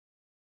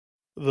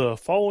The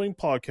following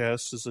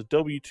podcast is a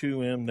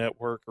W2M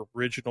Network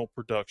original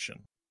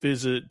production.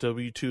 Visit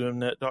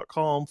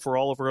W2Mnet.com for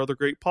all of our other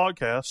great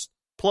podcasts,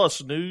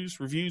 plus news,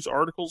 reviews,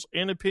 articles,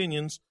 and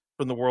opinions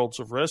from the worlds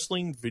of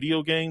wrestling,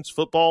 video games,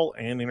 football,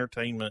 and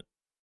entertainment.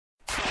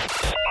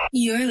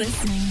 You're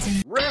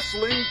listening to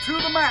Wrestling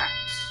to the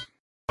Max.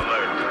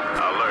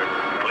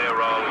 Alert.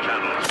 Clear all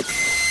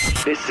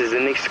channels. This is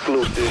an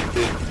exclusive.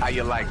 How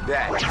you like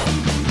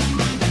that?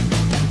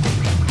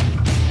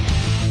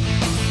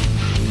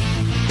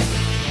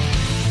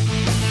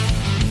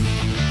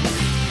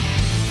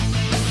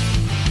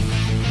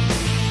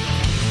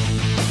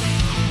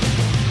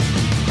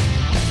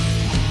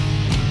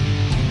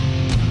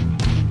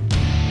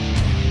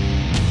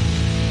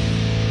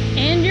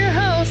 And your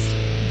hosts,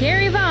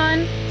 Gary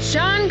Vaughn,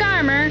 Sean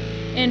Garmer,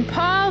 and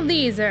Paul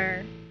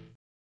Vieser.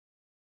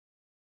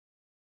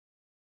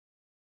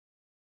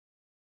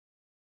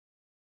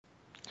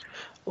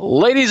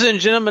 Ladies and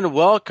gentlemen,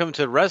 welcome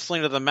to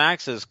Wrestling to the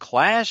Max's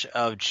Clash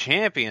of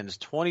Champions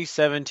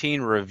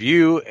 2017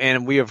 review.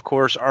 And we, of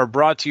course, are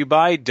brought to you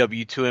by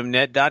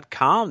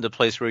W2Mnet.com, the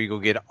place where you go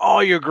get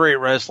all your great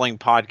wrestling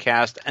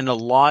podcasts and a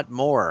lot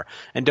more.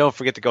 And don't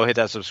forget to go hit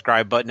that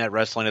subscribe button at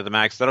Wrestling to the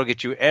Max. That'll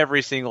get you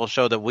every single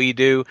show that we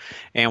do.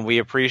 And we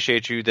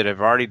appreciate you that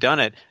have already done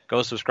it.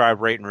 Go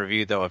subscribe, rate, and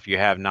review, though, if you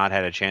have not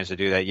had a chance to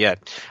do that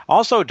yet.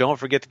 Also, don't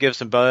forget to give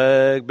some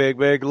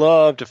big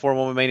love to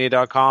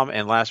 4womanmania.com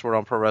and Last Word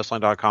on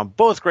ProWrestling.com.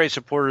 Both great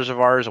supporters of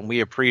ours, and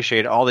we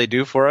appreciate all they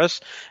do for us.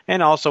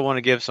 And also want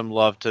to give some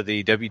love to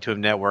the W2M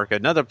Network,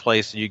 another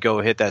place you go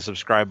hit that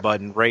subscribe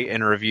button, rate,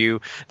 and review.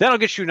 That'll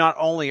get you not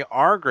only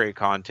our great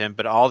content,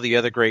 but all the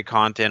other great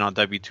content on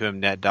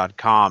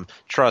W2Mnet.com.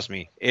 Trust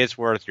me, it's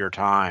worth your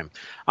time.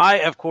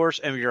 I, of course,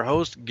 am your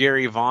host,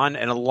 Gary Vaughn,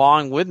 and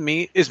along with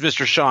me is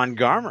Mr. Sean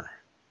Garmer.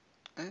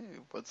 Hey,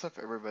 what's up,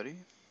 everybody?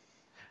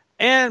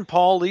 And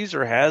Paul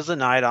Leeser has the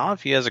night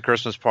off. He has a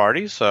Christmas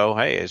party, so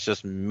hey, it's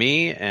just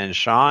me and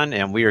Sean,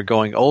 and we are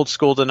going old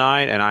school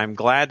tonight, and I'm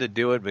glad to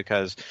do it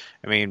because,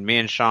 I mean, me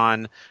and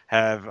Sean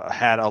have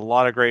had a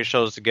lot of great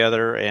shows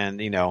together,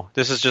 and, you know,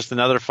 this is just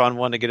another fun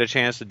one to get a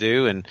chance to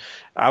do, and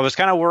I was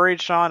kind of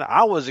worried, Sean,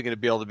 I wasn't going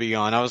to be able to be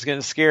on. I was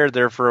getting scared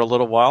there for a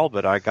little while,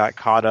 but I got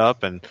caught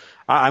up, and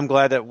I'm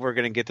glad that we're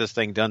going to get this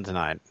thing done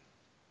tonight.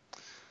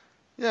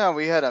 Yeah,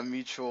 we had a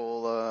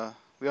mutual,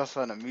 we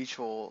also had a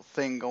mutual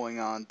thing going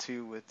on,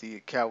 too, with the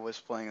Cowboys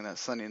playing in that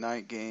Sunday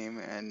night game,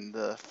 and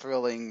the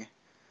thrilling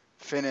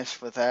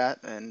finish with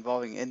that,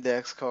 involving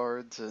index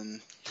cards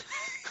and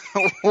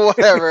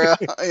whatever,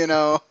 you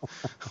know,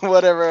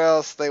 whatever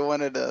else they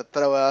wanted to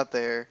throw out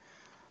there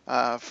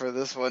for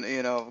this one,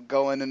 you know,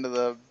 going into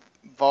the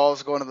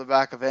balls, going to the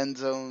back of end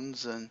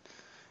zones and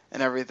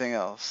everything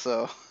else,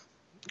 so.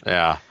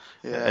 Yeah.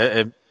 Yeah.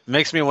 It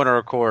makes me want to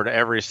record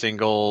every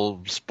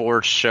single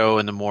sports show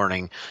in the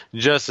morning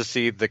just to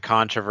see the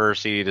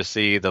controversy, to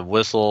see the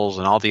whistles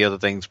and all the other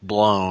things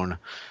blown.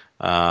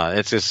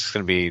 It's just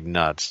going to be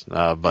nuts.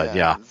 But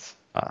yeah.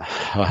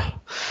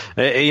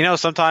 You know,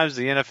 sometimes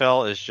the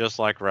NFL is just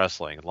like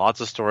wrestling.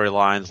 Lots of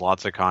storylines,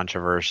 lots of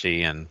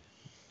controversy, and,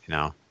 you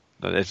know,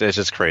 it's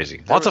just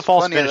crazy. Lots of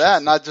false finishes. Plenty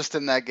of that, not just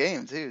in that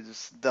game, too.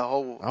 Just the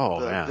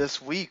whole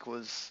this week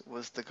was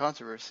the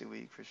controversy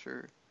week for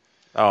sure.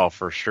 Oh,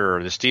 for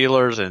sure. The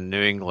Steelers and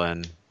New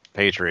England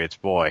Patriots,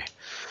 boy,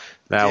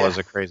 that was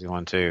a crazy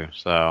one, too.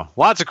 So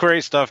lots of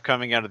great stuff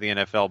coming out of the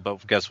NFL,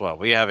 but guess what?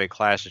 We have a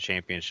Clash of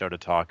Champions show to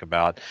talk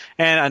about.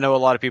 And I know a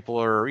lot of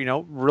people are, you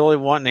know, really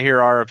wanting to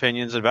hear our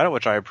opinions about it,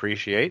 which I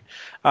appreciate.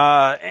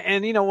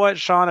 And you know what,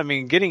 Sean? I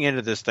mean, getting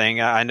into this thing,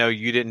 I know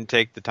you didn't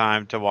take the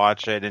time to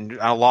watch it. And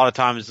a lot of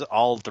times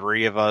all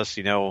three of us,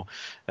 you know,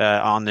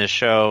 on this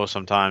show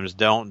sometimes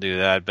don't do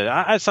that. But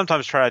I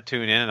sometimes try to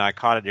tune in, and I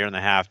caught it during the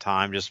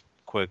halftime just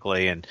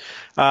quickly, and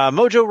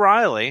Mojo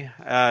Riley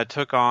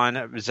took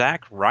on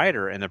Zack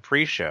Ryder in the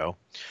pre-show.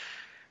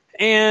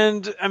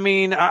 And I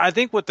mean, I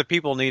think what the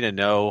people need to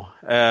know,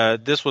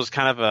 this was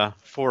kind of a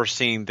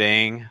foreseen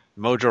thing.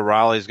 Mojo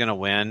Riley's going to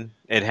win.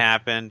 It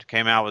happened,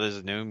 came out with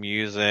his new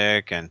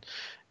music, and,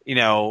 you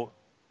know,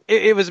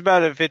 it was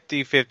about a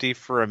 50-50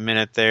 for a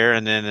minute there,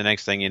 and then the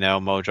next thing you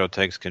know, Mojo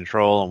takes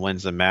control and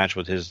wins the match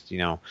with his, you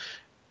know,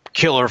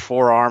 killer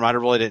forearm.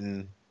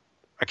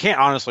 I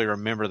can't honestly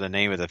remember the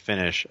name of the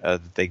finish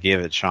that they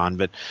give it, Sean.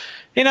 But,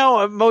 you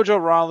know,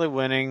 Mojo Rawley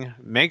winning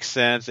makes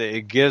sense.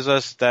 It gives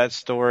us that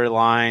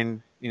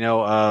storyline, you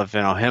know, of, you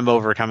know, him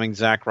overcoming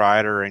Zack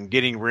Ryder and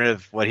getting rid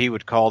of what he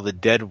would call the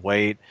dead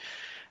weight.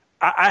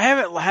 I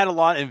haven't had a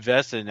lot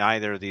invested in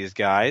either of these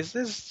guys.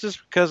 This is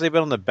just because they've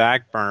been on the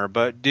back burner.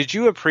 But did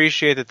you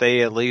appreciate that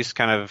they at least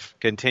kind of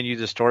continued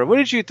the story? What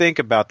did you think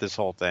about this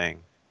whole thing?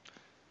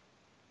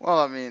 Well,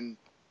 I mean,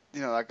 you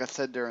know, like I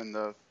said during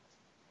the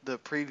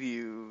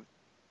preview,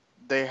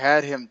 they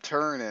had him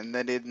turn, and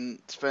they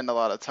didn't spend a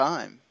lot of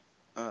time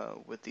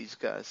with these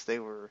guys. They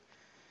were,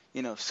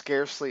 you know,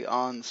 scarcely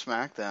on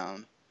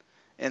SmackDown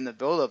in the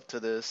build-up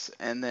to this,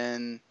 and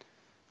then,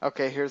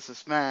 okay, here's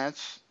this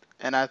match,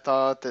 and I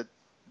thought that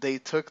they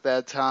took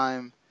that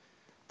time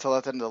to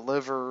let them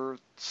deliver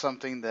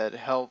something that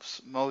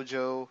helps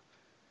Mojo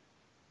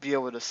be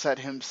able to set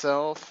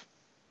himself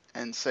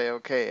and say,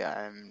 okay,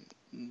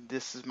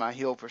 this is my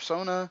heel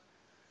persona.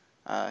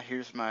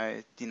 Here's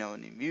my,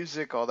 new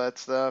music, all that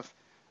stuff.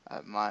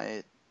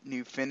 My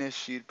new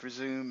finish, you'd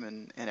presume,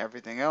 and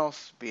everything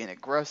else, being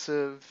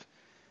aggressive.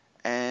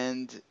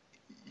 And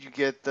you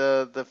get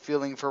the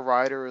feeling for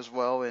Ryder as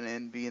well,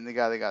 and being the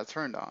guy that got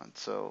turned on.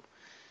 So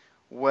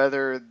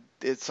whether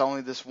it's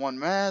only this one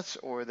match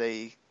or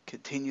they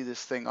continue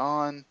this thing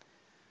on,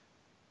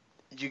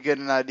 you get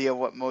an idea of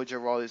what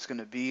Mojo Rawley is going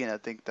to be, and I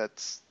think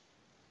that's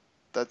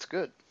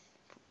good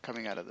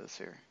coming out of this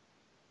here.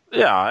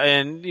 Yeah,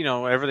 and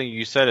everything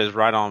you said is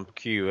right on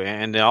cue.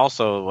 And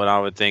also, what I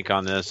would think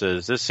on this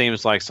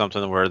seems like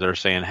something where they're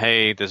saying,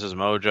 "Hey, this is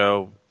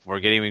Mojo. We're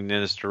getting in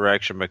this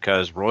direction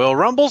because Royal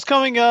Rumble's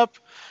coming up,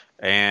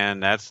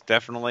 and that's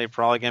definitely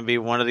probably going to be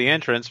one of the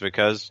entrants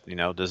because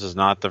this is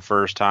not the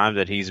first time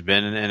that he's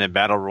been in a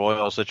battle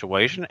royal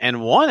situation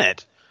and won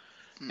it."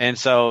 And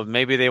so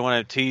maybe they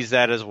want to tease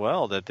that as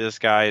well, that this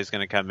guy is going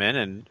to come in,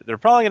 and they're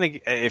probably going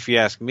to, if you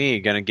ask me,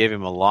 going to give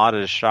him a lot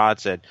of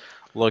shots at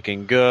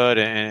looking good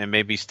and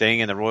maybe staying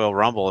in the Royal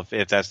Rumble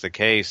if that's the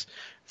case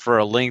for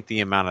a lengthy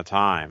amount of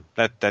time.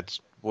 That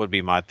would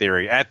be my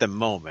theory at the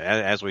moment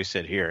as we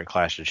sit here at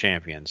Clash of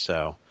Champions.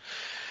 So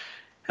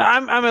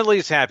I'm at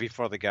least happy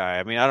for the guy.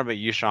 I mean, I don't know about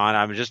you, Sean.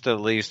 I'm just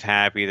at least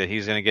happy that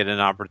he's going to get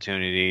an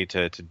opportunity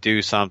to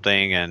do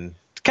something and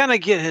kind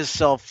of get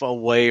himself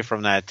away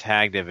from that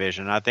tag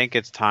division. I think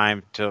it's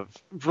time to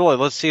really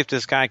let's see if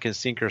this guy can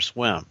sink or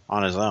swim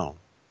on his own.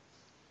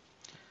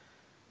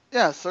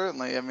 Yeah,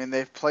 certainly. I mean,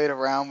 they've played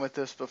around with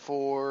this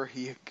before.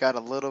 He got a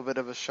little bit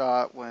of a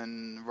shot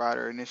when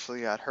Ryder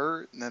initially got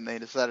hurt, and then they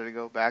decided to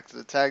go back to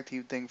the tag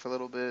team thing for a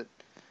little bit.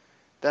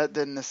 That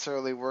didn't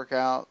necessarily work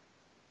out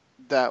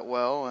that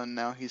well, and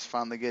now he's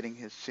finally getting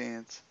his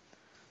chance.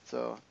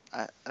 So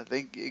I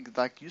think,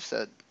 like you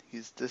said,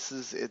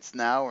 it's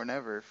now or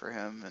never for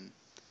him, and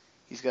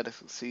he's got to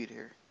succeed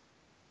here.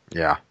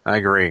 Yeah, I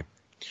agree.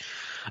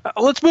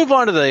 Let's move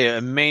on to the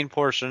main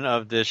portion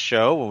of this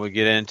show when we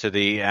get into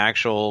the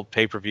actual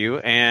pay-per-view.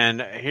 And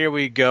here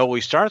we go.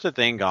 We start the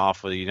thing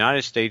off with a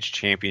United States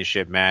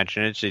Championship match,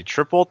 and it's a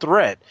triple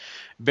threat.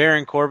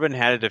 Baron Corbin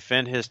had to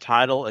defend his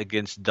title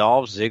against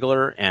Dolph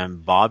Ziggler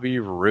and Bobby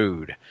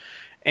Roode.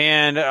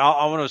 And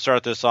I want to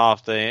start this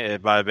off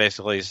by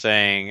basically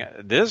saying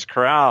this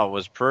crowd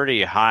was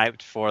pretty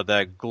hyped for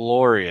the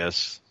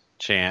glorious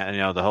chant,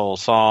 the whole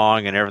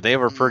song and everything. They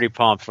were pretty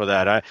pumped for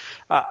that.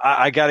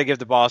 I got to give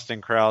the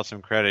Boston crowd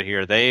some credit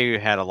here. They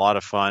had a lot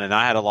of fun, and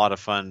I had a lot of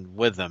fun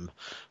with them.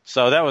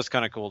 So that was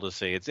kind of cool to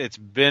see. It's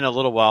been a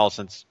little while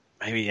since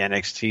maybe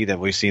NXT that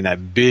we've seen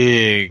that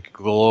big,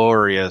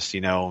 glorious,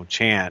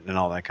 chant and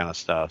all that kind of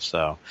stuff.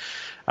 So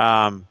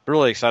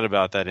really excited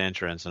about that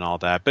entrance and all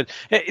that. But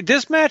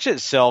this match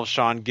itself,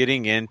 Sean,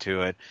 getting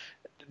into it,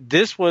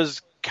 this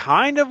was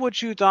kind of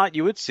what you thought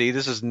you would see.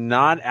 This is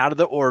not out of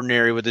the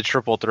ordinary with the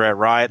triple threat,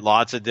 right?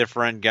 Lots of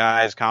different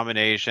guys,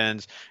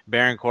 combinations.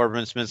 Baron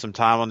Corbin spends some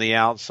time on the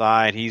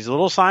outside. He's a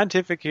little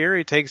scientific here.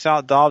 He takes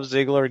out Dolph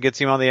Ziggler, gets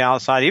him on the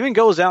outside, even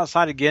goes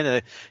outside again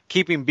to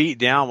keep him beat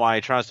down while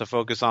he tries to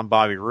focus on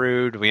Bobby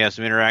Roode. We have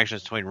some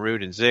interactions between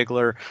Roode and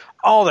Ziggler.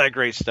 All that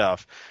great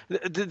stuff.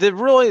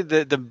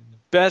 The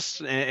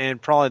best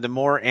and probably the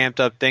more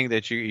amped up thing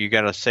that you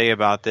got to say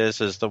about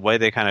this is the way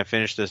they kind of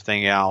finished this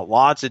thing out.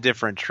 Lots of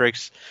different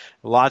tricks,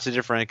 lots of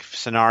different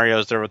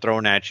scenarios that were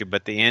thrown at you.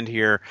 But the end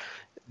here,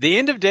 the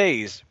end of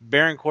days,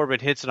 Baron Corbin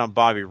hits it on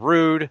Bobby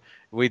Roode.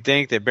 We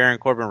think that Baron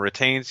Corbin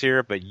retains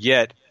here, but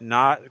yet,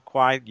 not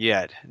quite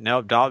yet.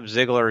 Nope, Dolph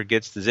Ziggler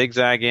gets the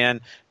zigzag in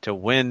to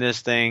win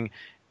this thing.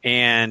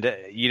 And,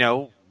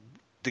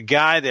 the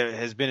guy that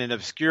has been in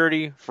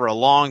obscurity for a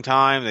long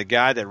time, the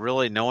guy that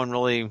really no one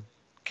really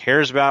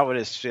cares about what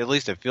it's, at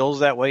least it feels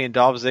that way in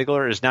Dolph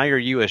Ziggler, is now your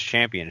U.S.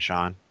 champion,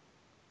 Sean.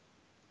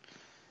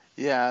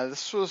 Yeah,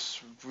 this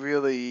was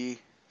really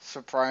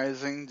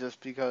surprising just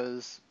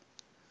because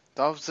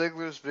Dolph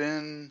Ziggler's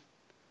been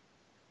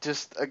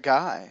just a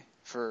guy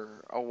for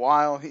a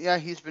while. Yeah,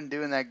 he's been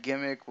doing that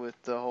gimmick with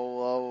the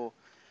whole,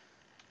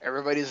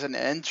 everybody's an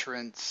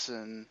entrance,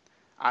 and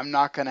I'm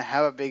not going to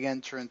have a big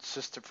entrance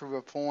just to prove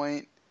a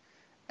point.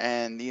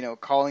 And,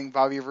 calling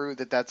Bobby Roode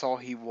that's all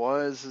he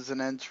was as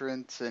an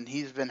entrance. And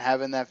he's been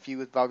having that feud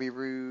with Bobby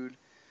Roode.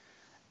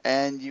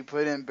 And you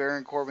put in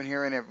Baron Corbin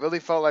here, and it really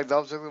felt like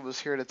Dolph Ziggler was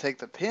here to take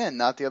the pin,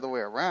 not the other way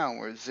around,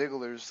 where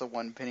Ziggler's the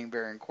one pinning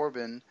Baron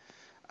Corbin.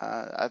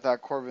 I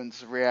thought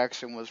Corbin's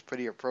reaction was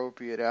pretty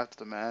appropriate after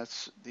the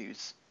match. He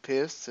was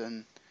pissed,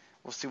 and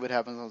we'll see what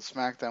happens on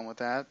SmackDown with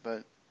that.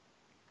 But,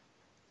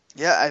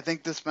 yeah, I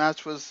think this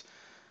match was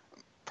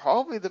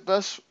probably the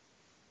best,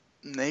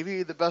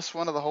 maybe the best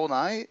one of the whole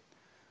night.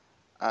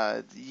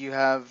 You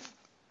have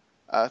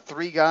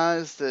three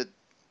guys that,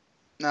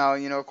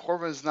 now,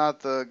 Corbin's not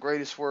the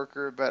greatest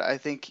worker, but I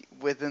think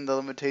within the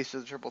limitations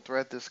of the triple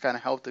threat, this kind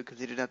of helped it because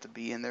he didn't have to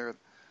be in there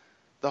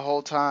the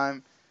whole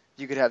time.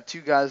 You could have two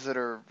guys that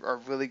are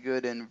really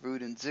good in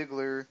Roode and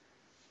Ziggler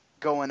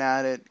going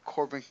at it.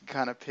 Corbin can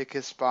kind of pick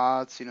his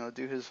spots,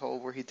 do his whole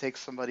where he takes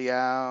somebody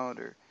out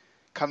or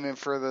come in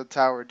for the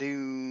Tower of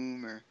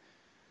Doom, or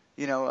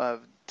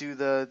do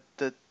the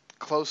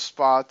close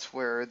spots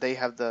where they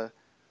have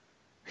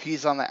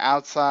he's on the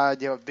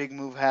outside, you have a big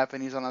move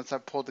happen, he's on the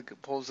outside,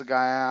 pulls the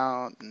guy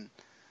out,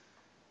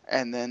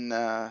 and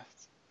then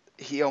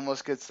he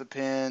almost gets the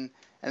pin.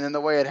 And then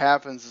the way it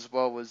happens as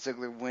well with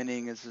Ziggler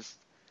winning is just,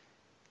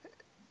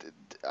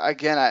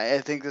 again, I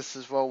think this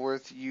is well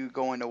worth you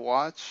going to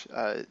watch.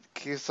 It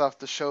kicks off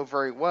the show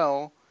very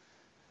well.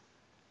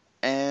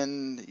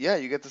 And, yeah,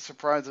 you get the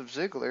surprise of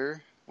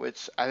Ziggler,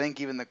 which I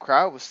think even the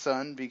crowd was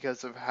stunned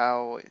because of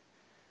how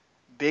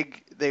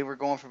big they were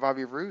going for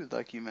Bobby Roode,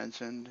 like you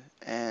mentioned.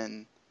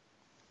 And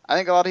I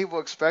think a lot of people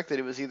expected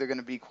it was either going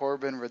to be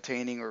Corbin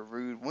retaining or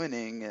Roode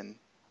winning, and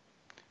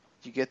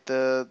you get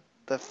the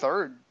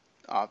third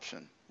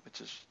option,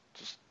 which is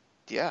just,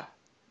 yeah,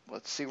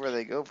 let's see where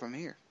they go from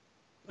here.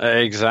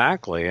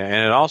 Exactly, and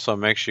it also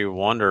makes you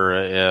wonder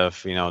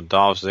if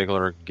Dolph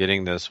Ziggler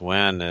getting this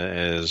win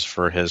is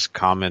for his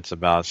comments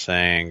about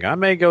saying I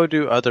may go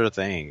do other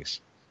things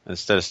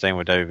instead of staying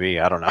with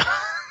WWE. I don't know.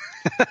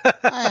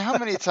 How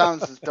many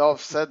times has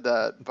Dolph said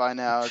that by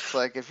now? It's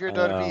like, if you're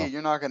WWE,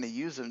 you're not going to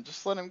use him.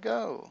 Just let him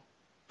go.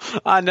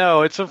 I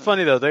know. It's so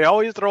funny, though. They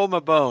always throw him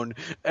a bone.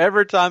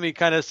 Every time he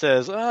kind of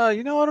says, I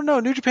don't know.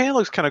 New Japan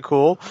looks kind of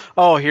cool.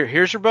 Oh,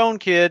 here's your bone,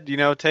 kid.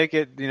 Take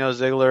it,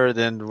 Ziggler,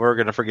 then we're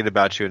going to forget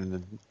about you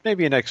in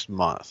maybe next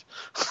month.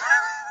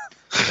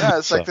 Yeah,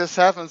 it's like this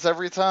happens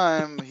every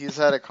time he's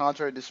had a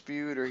contract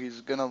dispute or he's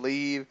going to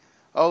leave.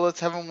 Oh, let's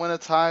have him win a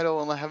title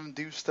and let have him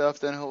do stuff,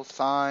 then he'll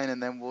sign,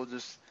 and then we'll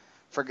just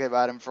forget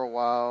about him for a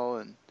while.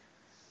 And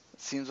it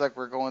seems like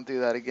we're going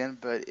through that again.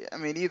 But, I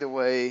mean, either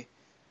way,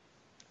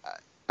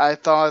 I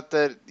thought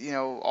that,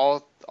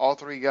 all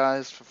three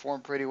guys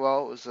performed pretty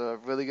well. It was a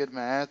really good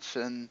match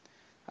and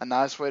a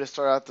nice way to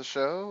start out the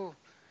show.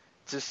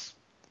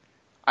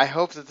 I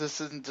hope that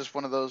this isn't just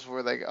one of those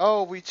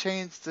where we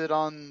changed it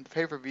on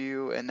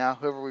pay-per-view and now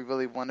whoever we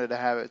really wanted to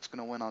have it's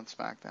going to win on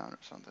SmackDown or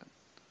something.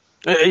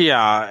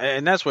 Yeah,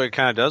 and that's what it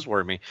kind of does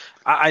worry me.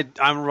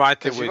 I'm right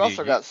there with you. You've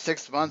also got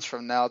 6 months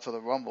from now to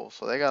the Rumble,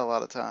 so they got a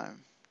lot of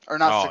time. Or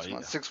not 6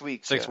 months, 6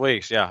 weeks. 6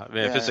 weeks, yeah.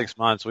 If it's 6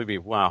 months, we'd be,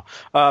 wow.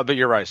 But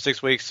you're right,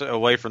 6 weeks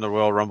away from the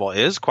Royal Rumble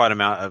is quite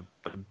a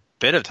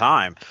bit of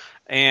time.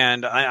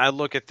 And I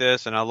look at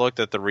this, and I looked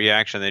at the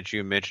reaction that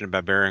you mentioned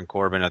about Baron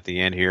Corbin at the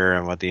end here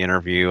and with the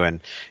interview,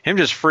 and him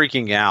just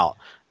freaking out.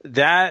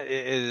 That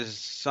is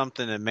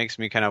something that makes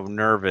me kind of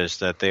nervous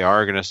that they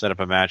are going to set up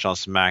a match on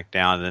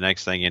SmackDown, and the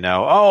next thing you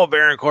know,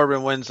 Baron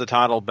Corbin wins the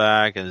title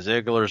back, and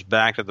Ziggler's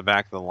back at the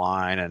back of the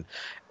line, and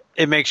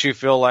it makes you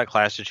feel like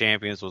Clash of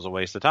Champions was a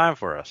waste of time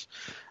for us.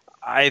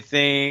 I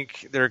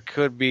think there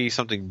could be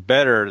something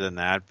better than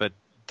that, but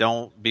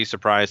don't be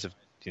surprised if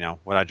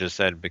what I just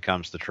said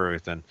becomes the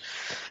truth. And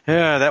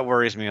yeah, that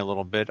worries me a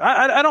little bit.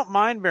 I don't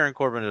mind Baron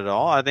Corbin at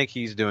all. I think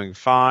he's doing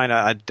fine.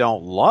 I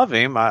don't love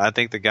him. I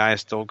think the guy's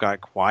still got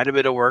quite a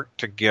bit of work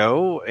to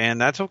go, and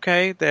that's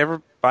okay.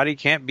 Everybody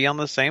can't be on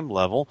the same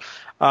level.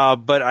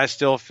 But I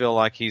still feel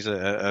like he's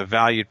a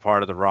valued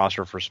part of the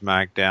roster for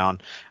SmackDown.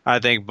 I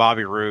think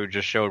Bobby Roode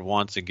just showed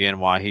once again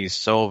why he's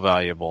so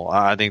valuable.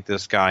 I think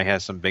this guy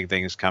has some big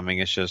things coming.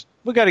 It's just,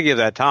 we got to give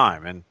that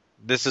time. And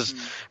this is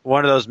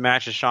one of those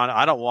matches, Sean.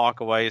 I don't walk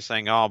away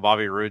saying,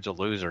 Bobby Roode's a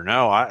loser.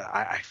 No,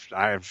 I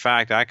in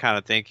fact, I kind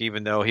of think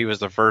even though he was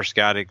the first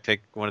guy to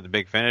take one of the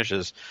big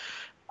finishes,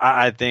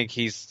 I think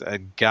he's a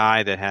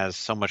guy that has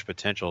so much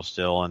potential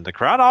still. And the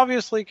crowd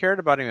obviously cared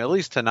about him, at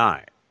least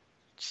tonight.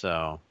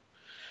 So,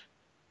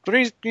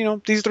 but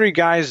these three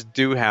guys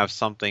do have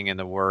something in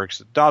the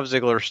works. Dolph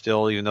Ziggler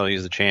still, even though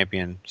he's the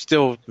champion,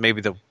 still maybe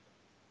the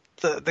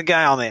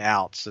guy on the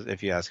outs,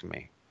 if you ask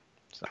me.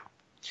 So,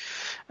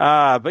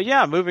 but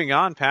yeah, moving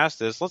on past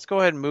this, let's go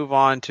ahead and move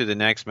on to the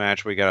next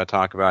match we got to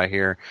talk about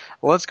here.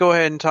 Let's go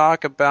ahead and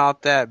talk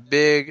about that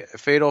big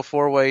Fatal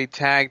 4-Way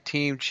Tag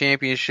Team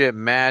Championship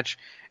match.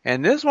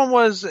 And this one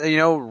was,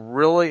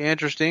 really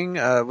interesting.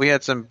 We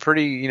had some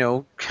pretty,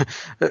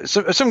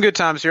 some good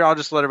times here. I'll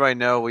just let everybody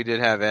know we did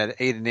have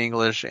Aiden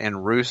English and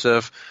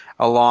Rusev,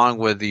 along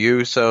with the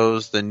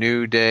Usos, the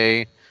New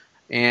Day,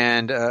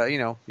 and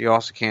you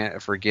also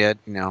can't forget,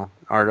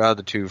 our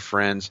other two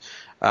friends,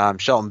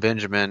 Shelton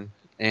Benjamin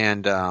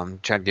and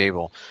Chad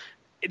Gable.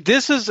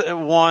 This is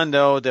one,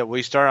 though, that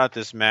we start out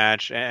this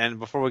match, and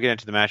before we get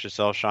into the match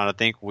itself, Sean, I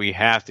think we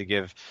have to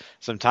give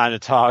some time to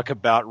talk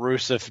about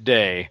Rusev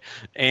Day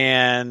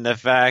and the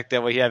fact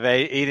that we have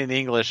Aiden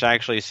English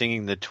actually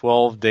singing the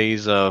 12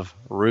 Days of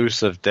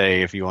Rusev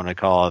Day, if you want to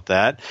call it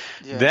that.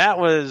 Yeah. That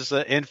was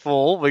in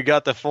full. We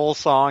got the full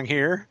song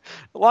here.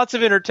 Lots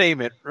of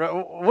entertainment.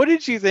 What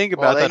did you think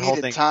about that whole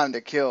thing? They needed time to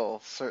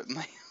kill,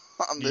 certainly,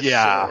 on this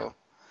show.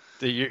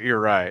 You're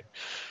right.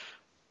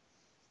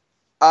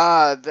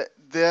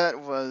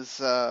 That was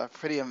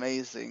pretty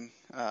amazing,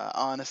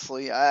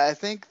 honestly. I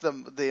think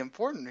the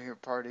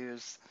important part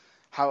is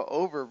how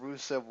over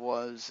Rusev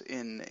was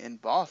in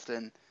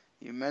Boston.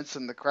 You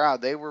mentioned the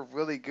crowd. They were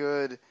really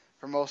good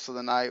for most of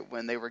the night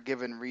when they were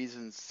given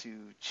reasons to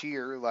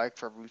cheer, like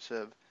for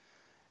Rusev.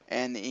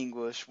 and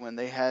English, when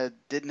they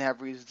didn't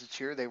have reason to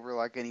cheer, they were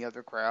like any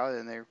other crowd,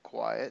 and they're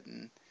quiet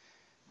and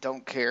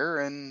don't care,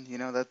 and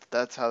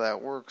that's how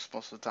that works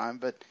most of the time.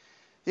 But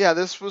yeah,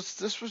 this was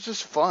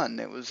just fun.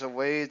 It was a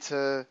way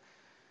to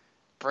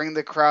bring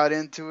the crowd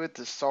into it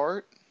to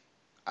start.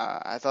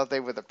 I thought they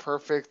were the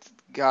perfect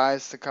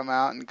guys to come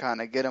out and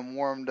kind of get them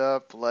warmed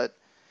up, let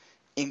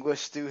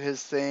English do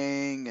his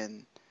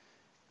thing,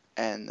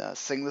 and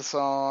sing the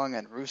song,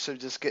 and Rusev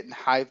just getting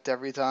hyped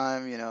every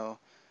time,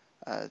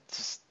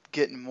 just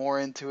getting more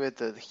into it.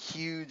 The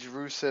huge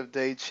Rusev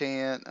Day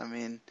chant. I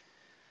mean,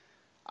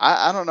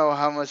 I don't know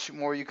how much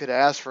more you could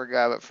ask for a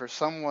guy, but for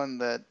someone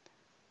that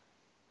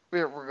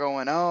we're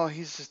going, oh,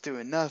 he's just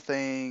doing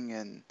nothing,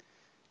 and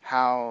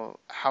how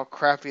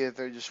crappy that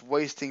they're just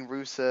wasting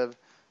Rusev.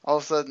 All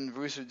of a sudden,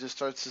 Rusev just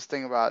starts this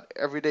thing about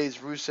every day's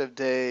Rusev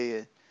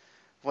Day,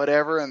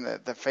 whatever, and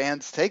the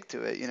fans take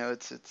to it.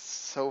 It's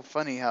so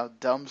funny how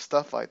dumb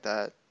stuff like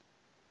that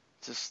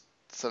just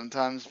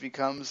sometimes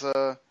becomes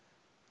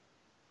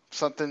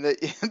something that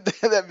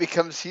that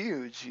becomes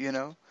huge.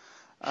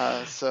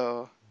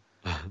 So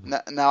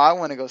now I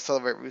want to go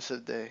celebrate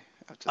Rusev Day.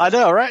 I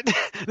know, right?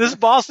 This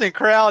Boston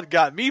crowd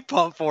got me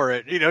pumped for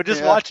it.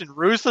 Just watching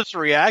Rusev's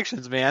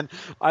reactions, man.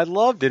 I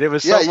loved it. It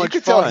was so much fun. Yeah, you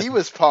could tell he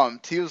was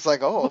pumped. He was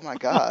like, "Oh my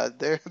God,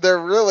 they're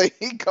really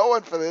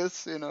going for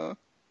this," He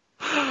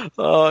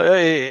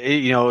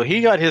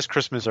got his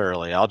Christmas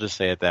early. I'll just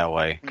say it that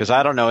way, because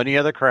I don't know any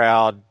other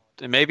crowd,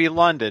 maybe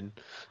London,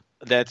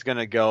 that's going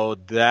to go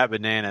that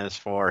bananas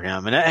for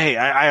him. And hey,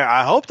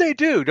 I hope they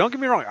do. Don't get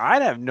me wrong.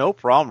 I'd have no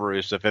problem,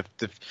 Rusev,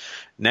 if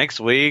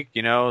next week,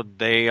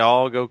 they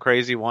all go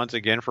crazy once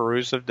again for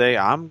Rusev Day.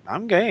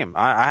 I'm game.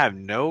 I have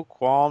no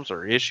qualms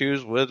or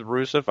issues with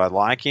Rusev. I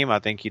like him. I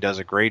think he does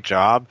a great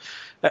job.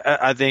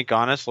 I think,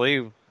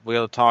 honestly,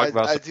 we'll talk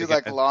about. I do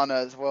like Lana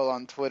as well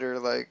on Twitter.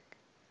 Like,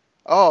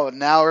 oh,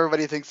 now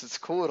everybody thinks it's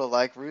cool to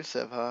like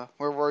Rusev, huh?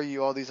 Where were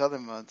you all these other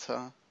months,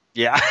 huh?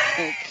 Yeah.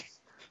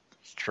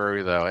 It's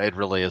true, though. It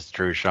really is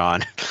true,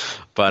 Sean.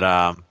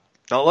 But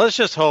let's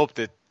just hope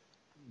that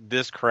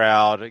this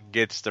crowd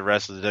gets the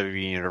rest of the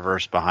WWE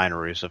universe behind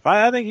Rusev.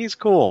 I think he's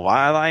cool.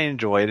 I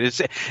enjoy it.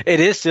 It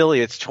is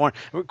silly. It's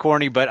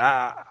corny, but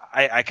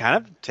I kind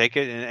of take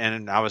it.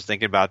 And I was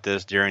thinking about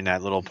this during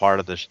that little part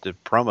of the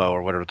promo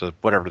or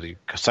whatever the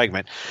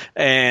segment,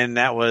 and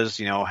that was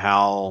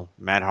how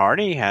Matt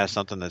Hardy has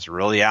something that's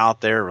really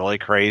out there, really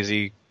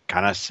crazy,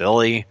 kind of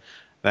silly,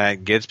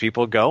 that gets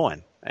people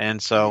going.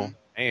 And so.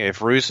 Hey, if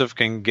Rusev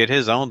can get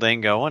his own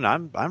thing going,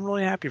 I'm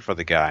really happy for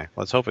the guy.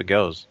 Let's hope it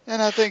goes.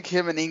 And I think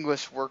him and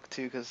English work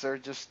too, because they're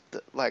just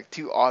like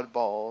two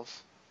oddballs.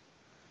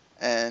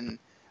 And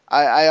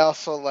I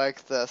also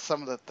like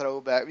some of the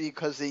throwback,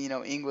 because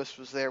English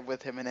was there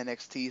with him in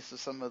NXT, so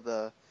some of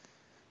the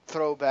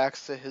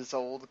throwbacks to his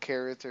old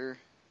character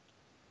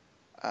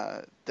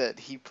that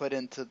he put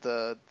into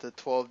the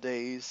 12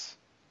 days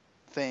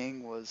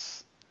thing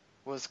was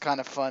kind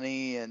of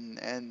funny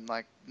and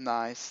like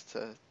nice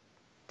to.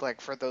 Like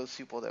for those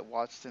people that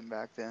watched him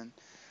back then.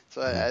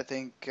 So I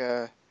think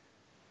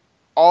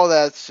all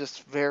that's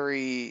just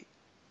very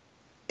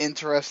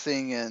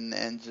interesting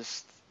and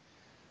just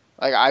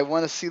like I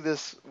want to see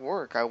this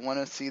work. I want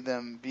to see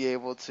them be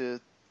able to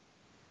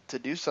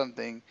do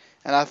something.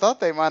 And I thought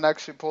they might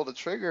actually pull the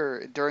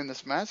trigger during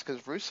this match,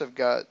 because Rusev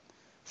got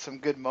some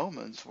good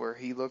moments where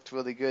he looked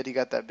really good. He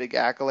got that big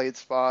accolade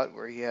spot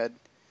where he had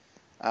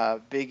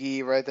Big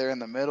E right there in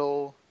the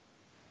middle.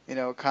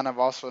 Kind of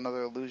also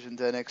another allusion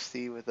to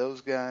NXT with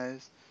those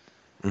guys.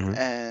 Mm-hmm.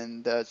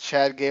 And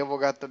Chad Gable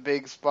got the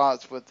big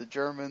spots with the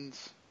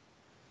Germans.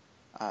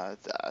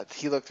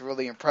 He looked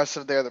really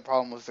impressive there. The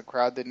problem was the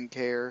crowd didn't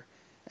care.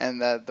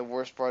 And the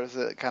worst part is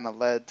that it kind of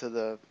led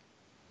to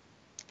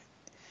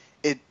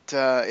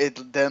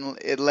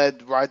it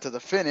led right to the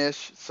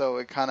finish. So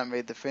it kind of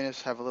made the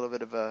finish have a little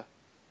bit of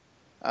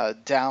a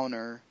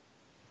downer.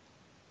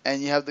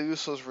 And you have the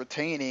Usos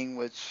retaining,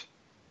 which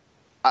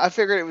I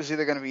figured it was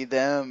either going to be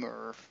them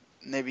or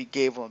maybe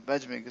Gable and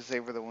Benjamin, because they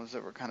were the ones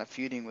that were kind of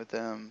feuding with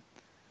them.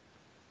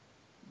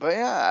 But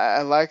yeah,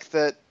 I like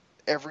that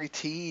every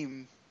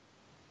team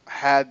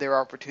had their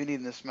opportunity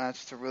in this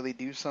match to really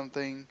do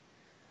something.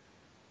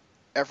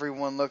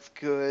 Everyone looked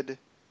good.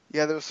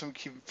 Yeah, there was some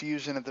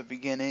confusion at the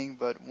beginning,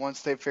 but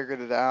once they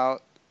figured it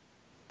out,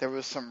 there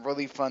was some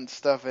really fun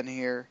stuff in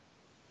here.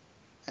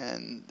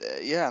 And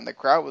and the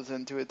crowd was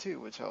into it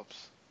too, which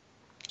helps.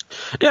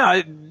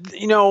 Yeah,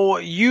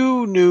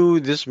 you knew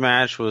this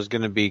match was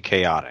going to be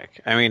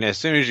chaotic. I mean, as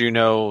soon as you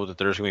know that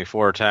there's going to be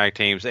 4 tag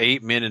teams,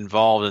 8 men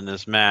involved in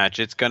this match,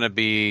 it's going to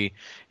be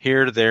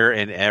here, there,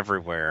 and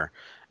everywhere.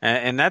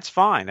 And that's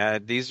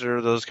fine. These are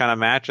those kind of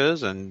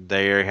matches, and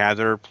they have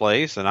their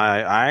place, and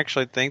I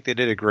actually think they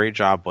did a great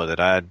job with it.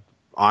 I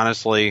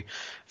honestly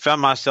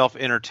found myself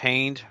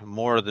entertained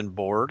more than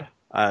bored.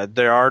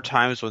 There are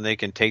times when they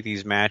can take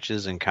these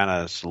matches and kind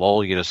of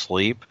lull you to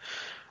sleep.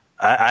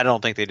 I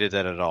don't think they did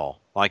that at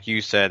all. Like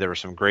you said, there were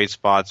some great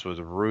spots with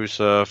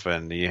Rusev,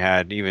 and you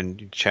had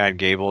even Chad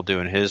Gable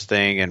doing his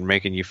thing and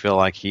making you feel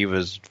like he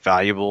was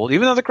valuable,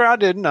 even though the crowd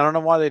didn't. I don't know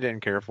why they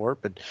didn't care for it,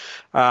 but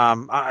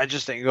I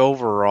just think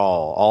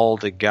overall, all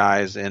the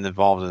guys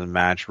involved in the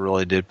match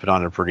really did put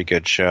on a pretty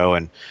good show.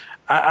 And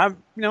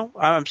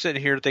I'm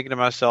sitting here thinking to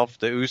myself,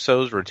 the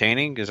Usos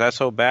retaining, is that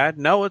so bad?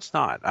 No, it's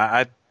not.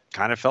 I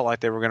kind of felt like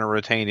they were going to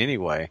retain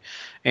anyway.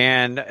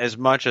 And as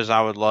much as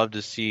I would love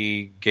to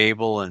see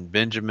Gable and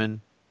Benjamin,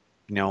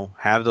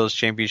 have those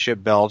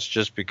championship belts,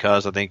 just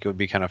because I think it would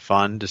be kind of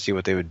fun to see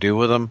what they would do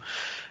with them,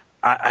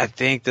 I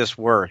think this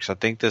works. I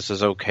think this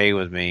is okay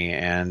with me.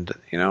 And,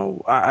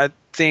 I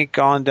think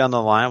on down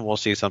the line, we'll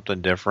see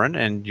something different,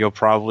 and you'll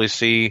probably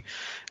see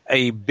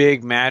a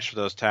big match for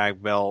those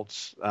tag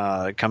belts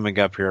coming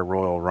up here at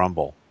Royal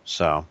Rumble.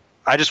 So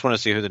I just want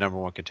to see who the number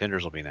one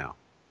contenders will be now.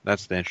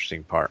 That's the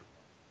interesting part.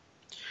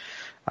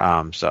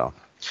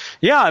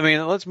 Yeah, I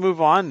mean, let's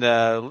move on.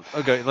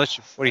 What do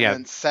you have?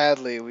 And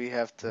sadly, we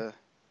have to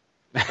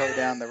go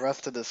down the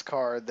rest of this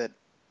card that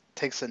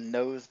takes a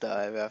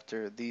nosedive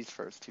after these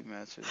first two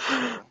matches.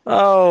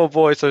 Oh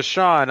boy! So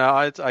Sean,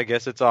 I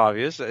guess it's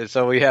obvious.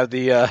 So we have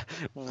the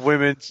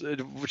women's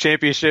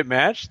championship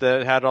match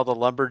that had all the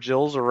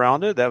lumberjills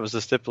around it. That was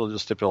the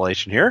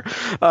stipulation here.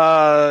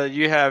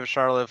 You have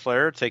Charlotte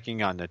Flair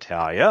taking on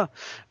Natalya,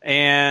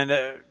 and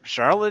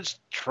Charlotte's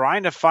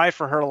trying to fight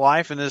for her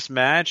life in this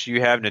match.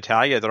 You have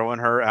Natalya throwing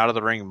her out of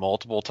the ring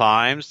multiple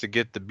times to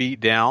get the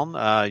beat down.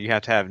 You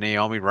have to have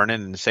Naomi run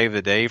in and save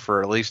the day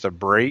for at least a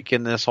break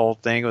in this whole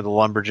thing with the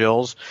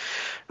Lumberjills.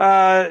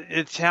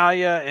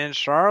 Natalya and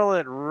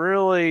Charlotte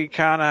really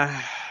kind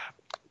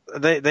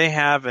of they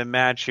have a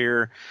match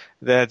here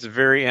that's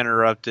very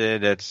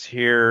interrupted. It's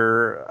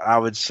here, I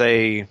would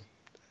say,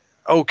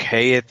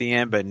 okay at the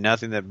end, but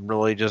nothing that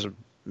really just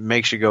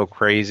makes you go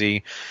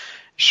crazy.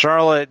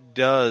 Charlotte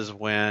does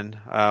win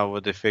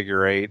with the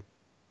figure eight.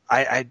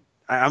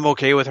 I'm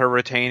okay with her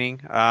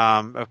retaining.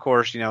 Of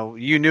course,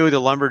 you knew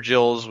the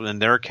Lumberjills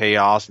and their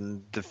chaos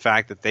and the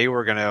fact that they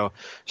were going to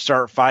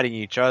start fighting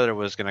each other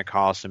was going to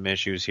cause some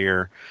issues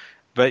here.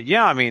 But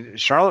yeah, I mean,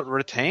 Charlotte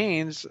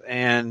retains,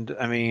 and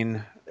I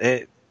mean,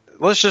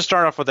 let's just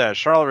start off with that.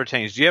 Charlotte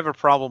retains. Do you have a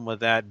problem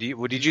with that?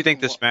 Did you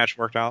think this match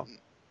worked out?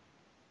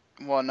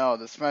 Well, no,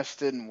 this match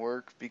didn't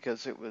work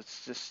because it was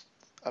just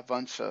a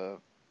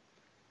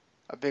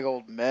big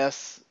old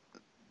mess.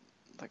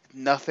 Like,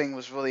 nothing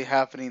was really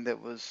happening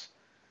that was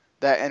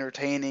that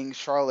entertaining.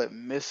 Charlotte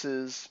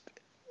misses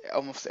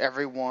almost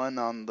everyone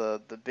on the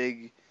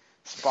big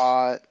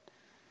spot.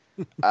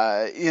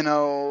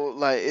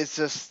 It's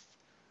just,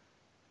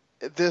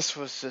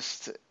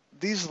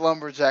 these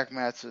lumberjack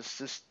matches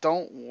just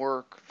don't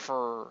work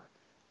for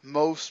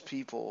most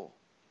people.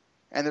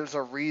 And there's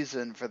a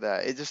reason for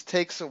that. It just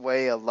takes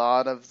away a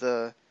lot of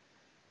the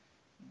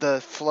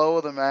flow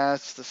of the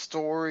match, the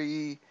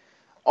story.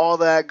 All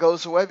that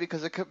goes away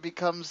because it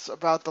becomes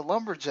about the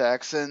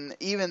Lumberjacks. And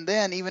even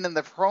then, even in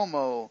the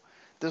promo,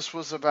 this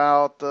was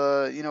about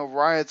the,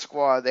 Riot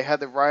Squad. They had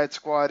the Riot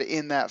Squad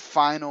in that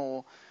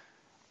final,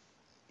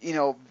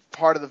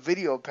 part of the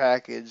video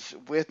package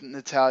with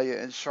Natalya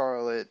and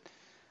Charlotte.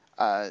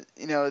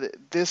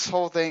 This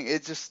whole thing,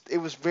 it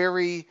was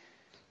very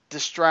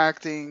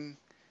distracting,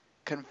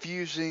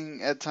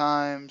 confusing at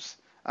times.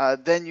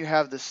 Then you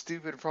have the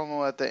stupid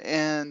promo at the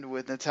end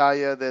with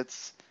Natalya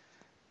that's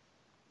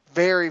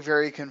very,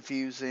 very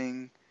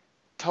confusing.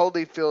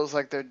 Totally feels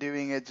like they're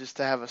doing it just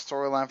to have a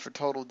storyline for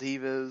Total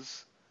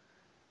Divas.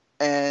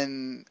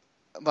 And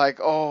like,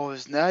 oh,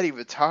 is Natty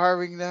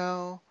retiring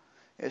now?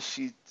 Is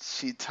she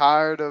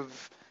tired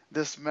of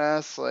this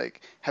mess?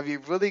 Like, have you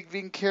really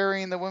been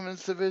carrying the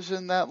women's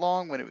division that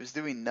long when it was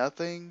doing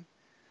nothing?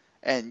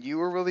 And you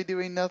were really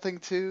doing nothing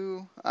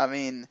too? I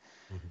mean,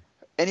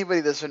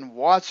 anybody that's been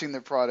watching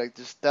the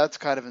product, that's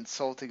kind of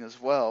insulting as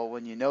well,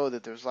 when you know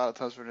that there's a lot of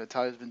times where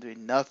Natalya's been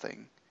doing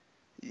nothing.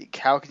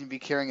 How can you be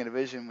carrying a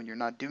division when you're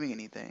not doing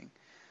anything?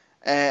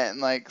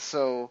 And I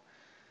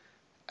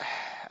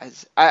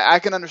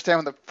can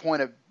understand the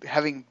point of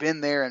having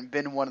been there and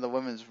been one of the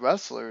women's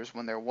wrestlers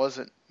when there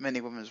wasn't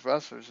many women's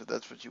wrestlers, if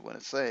that's what you want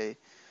to say.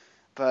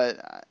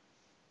 But,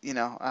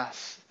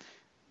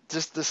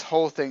 just this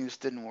whole thing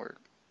just didn't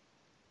work.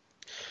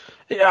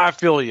 Yeah, I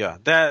feel you.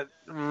 That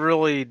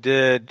really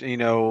did,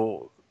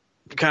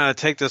 kind of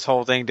take this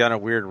whole thing down a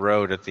weird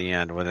road at the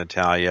end with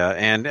Natalya.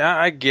 And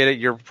I get it.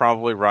 You're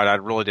probably right. I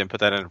really didn't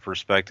put that into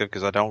perspective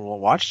because I don't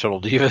watch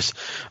Total Divas.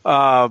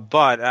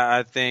 But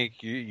I think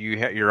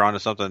you're onto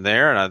something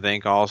there. And I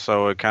think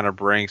also it kind of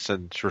brings a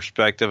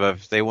perspective of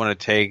if they want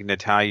to take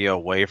Natalya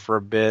away for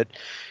a bit,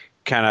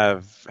 kind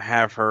of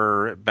have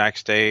her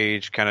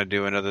backstage kind of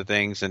doing other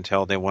things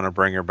until they want to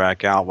bring her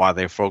back out while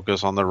they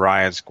focus on the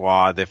Riot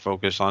Squad. They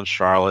focus on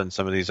Charlotte and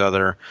some of these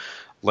other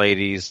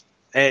ladies.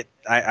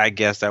 I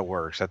guess that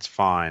works. That's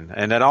fine.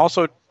 And that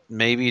also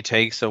maybe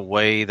takes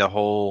away the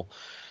whole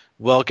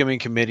welcoming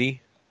committee.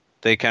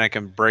 They kind of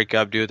can break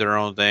up, do their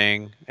own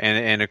thing.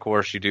 And of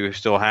course, you do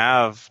still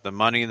have the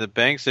Money in the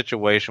Bank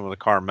situation with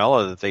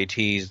Carmella that they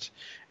teased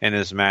in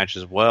this match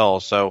as well.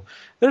 So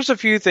there's a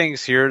few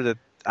things here that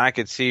I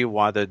could see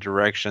why the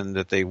direction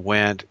that they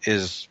went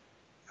is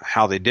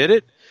how they did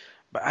it,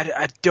 but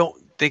I don't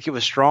think it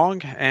was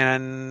strong.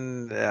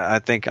 And I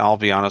think, I'll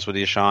be honest with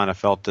you, Sean, I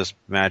felt this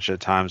match at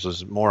times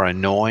was more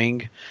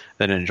annoying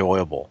than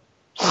enjoyable.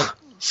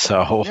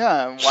 So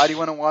yeah, why do you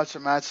want to watch a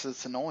match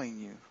that's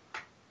annoying you?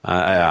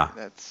 Yeah.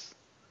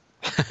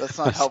 That's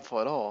not helpful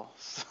at all.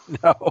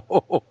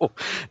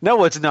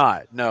 No, it's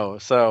not. No.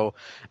 So,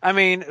 I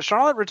mean,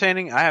 Charlotte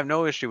retaining, I have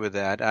no issue with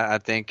that. I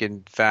think,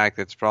 in fact,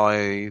 it's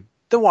probably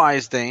the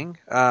wise thing,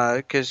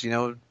 because,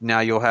 now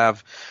you'll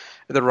have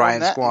the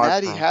Riot Squad.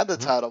 Natty had the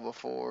title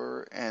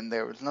before, and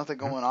there was nothing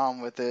going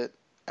on with it.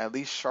 At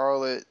least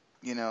Charlotte,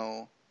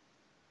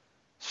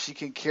 she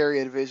can carry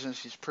a division.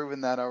 She's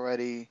proven that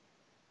already.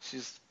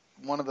 She's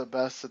one of the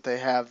best that they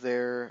have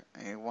there,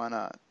 and why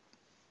not?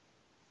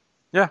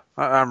 Yeah,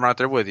 I'm right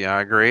there with you.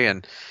 I agree.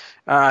 And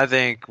I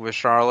think with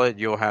Charlotte,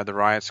 you'll have the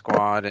Riot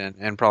Squad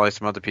and probably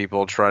some other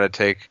people try to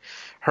take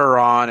her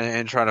on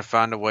and try to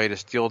find a way to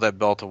steal that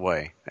belt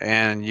away.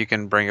 And you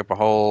can bring up a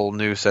whole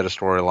new set of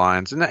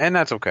storylines, and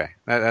that's okay.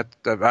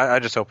 I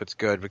just hope it's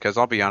good, because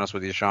I'll be honest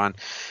with you, Sean,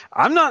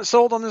 I'm not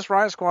sold on this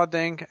Riot Squad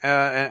thing,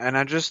 and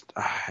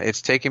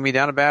it's taking me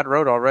down a bad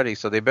road already,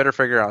 so they better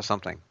figure out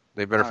something.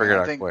 They better figure it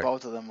out quick. I think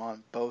both of them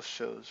on both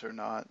shows are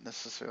not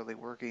necessarily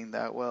working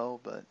that well,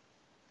 but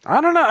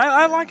I don't know.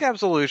 I like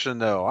Absolution,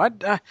 though. I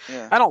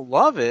don't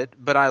love it,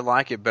 but I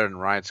like it better than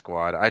Riot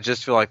Squad. I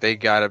just feel like they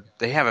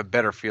have a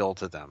better feel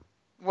to them.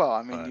 Well,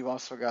 I mean, you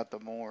also got the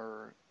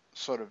more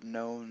sort of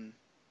known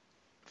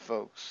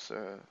folks.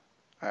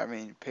 I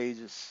mean, Paige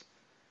is,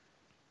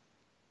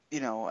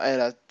 at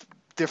a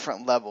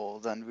different level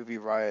than Ruby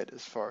Riot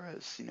as far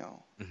as,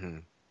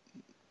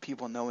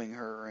 people knowing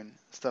her and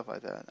stuff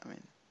like that. I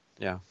mean,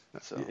 yeah,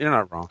 so. You're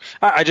not wrong.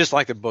 I just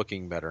like the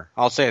booking better.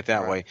 I'll say it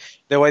that way.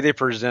 The way they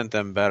present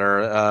them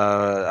better.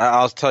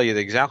 I'll tell you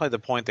exactly the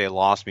point they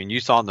lost me. And you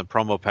saw it in the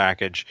promo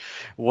package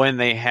when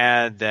they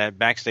had that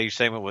backstage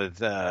segment with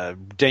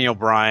Daniel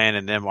Bryan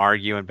and them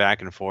arguing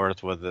back and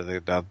forth with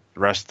the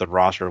rest of the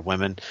roster of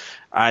women.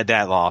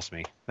 That lost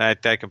me.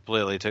 That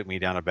completely took me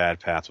down a bad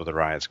path with the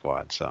Riot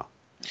Squad. So.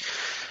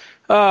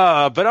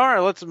 But all right,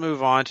 let's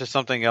move on to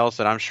something else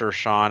that I'm sure,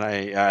 Sean,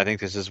 I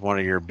think this is one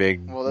of your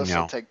big, well, this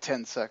will take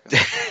 10 seconds.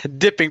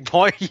 dipping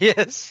point,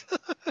 yes.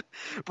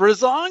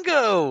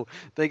 Breezango!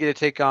 They get to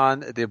take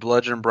on the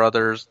Bludgeon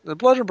Brothers. The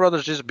Bludgeon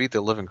Brothers just beat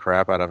the living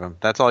crap out of him.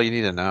 That's all you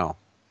need to know.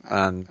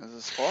 And it's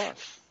a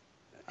squash.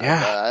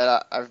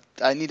 Yeah.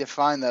 I need to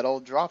find that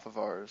old drop of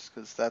ours,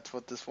 because that's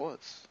what this was.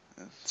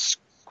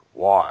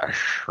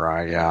 Squash,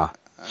 right, yeah.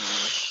 I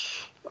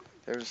mean,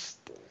 there's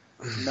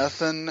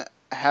nothing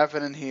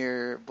happening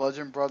here.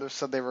 Bludgeon Brothers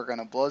said they were going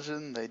to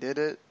bludgeon. They did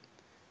it.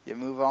 You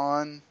move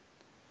on.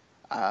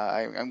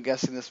 I'm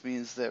guessing this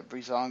means that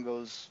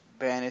Breezango's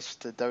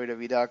banished to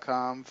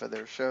WWE.com for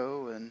their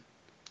show, and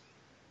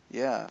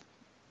yeah.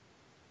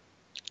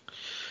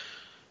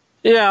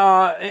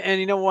 Yeah, and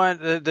you know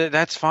what?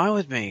 That's fine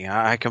with me.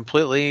 I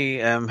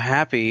completely am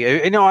happy.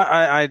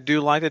 I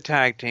do like the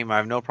tag team. I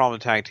have no problem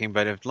with the tag team,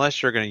 but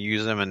unless you're going to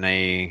use them in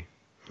a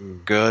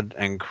good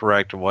and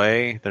correct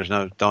way,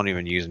 don't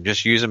even use them.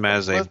 Just use them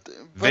as a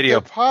video.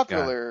 They're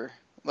popular.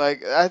 Yeah.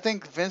 Like, I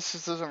think Vince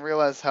just doesn't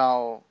realize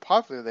how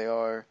popular they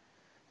are,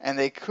 and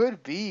they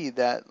could be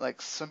that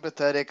like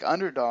sympathetic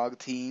underdog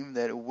team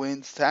that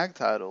wins tag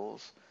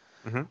titles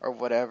or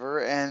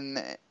whatever.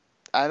 And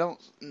I don't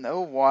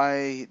know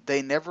why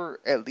they never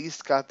at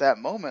least got that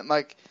moment.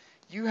 Like,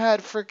 you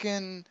had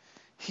freaking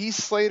Heath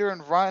Slater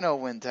and Rhino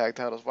win tag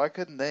titles. Why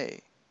couldn't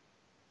they?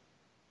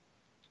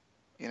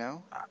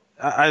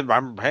 I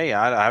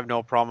have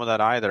no problem with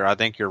that either. I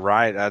think you're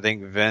right. I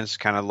think Vince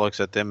kind of looks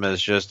at them as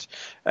just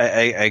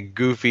a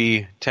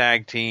goofy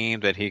tag team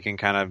that he can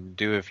kind of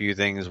do a few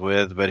things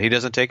with, but he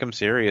doesn't take them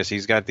serious.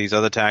 He's got these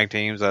other tag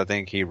teams I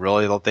think he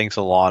really thinks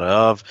a lot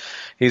of.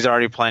 He's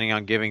already planning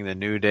on giving the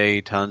New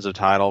Day tons of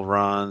title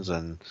runs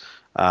and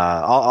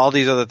all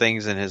these other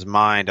things in his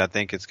mind. I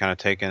think it's kind of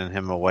taken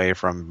him away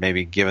from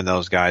maybe giving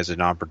those guys an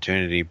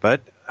opportunity,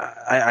 but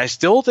I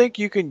still think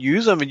you can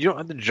use them, and you don't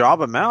have to job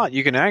them out.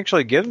 You can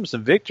actually give them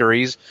some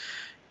victories.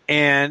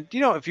 And,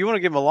 if you want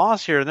to give them a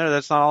loss here and there,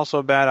 that's not also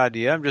a bad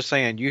idea. I'm just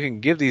saying you can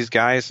give these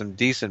guys some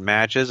decent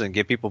matches and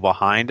get people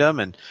behind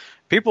them. And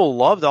people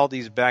loved all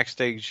these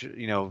backstage,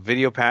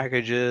 video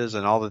packages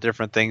and all the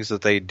different things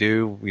that they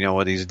do,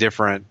 with these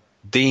different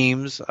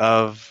themes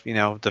of,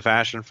 the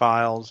fashion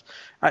files.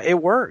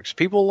 It works.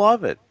 People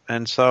love it.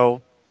 And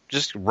so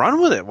just run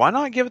with it. Why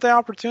not give it the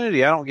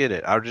opportunity? I don't get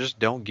it. I just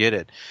don't get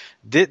it.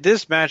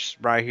 This match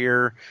right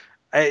here,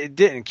 it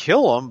didn't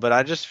kill him, but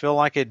I just feel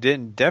like it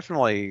didn't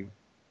definitely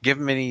give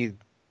him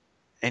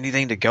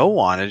anything to go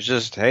on. It's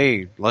just,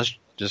 hey, let's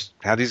just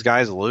have these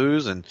guys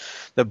lose. And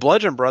the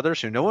Bludgeon Brothers,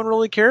 who no one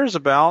really cares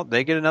about,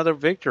 they get another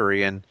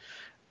victory. And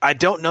I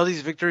don't know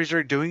these victories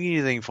are doing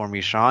anything for me,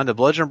 Sean. The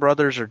Bludgeon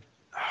Brothers are,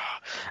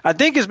 I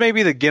think, is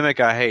maybe the gimmick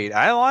I hate.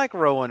 I like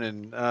Rowan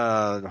and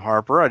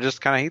Harper. I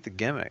just kind of hate the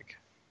gimmick.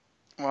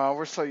 Well,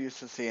 we're so used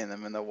to seeing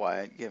them in the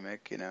Wyatt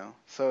gimmick,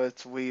 so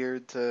it's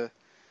weird to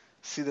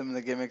see them in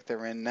the gimmick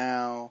they're in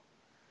now.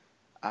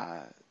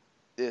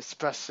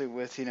 Especially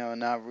with,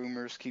 now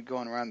rumors keep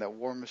going around that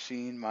War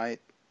Machine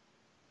might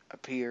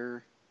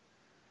appear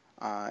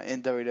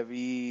in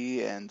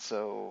WWE, and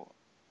so,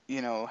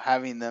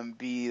 having them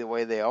be the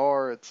way they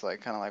are, it's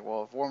like kind of like,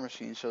 well, if War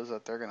Machine shows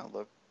up, they're going to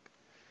look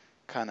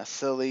kind of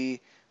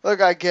silly. Look,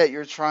 I get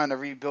you're trying to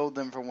rebuild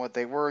them from what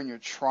they were, and you're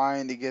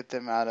trying to get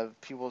them out of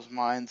people's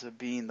minds of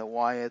being the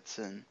Wyatts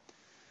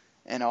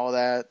and all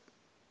that.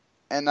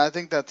 And I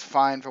think that's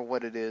fine for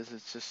what it is.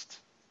 It's just,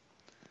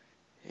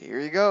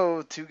 here you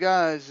go, two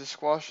guys just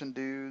squashing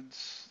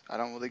dudes. I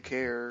don't really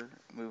care.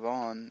 Move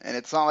on. And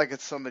it's not like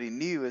it's somebody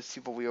new. It's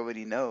people we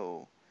already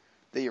know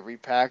that you're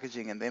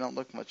repackaging, and they don't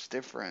look much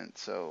different.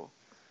 So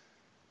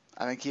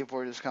I think people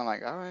are just kind of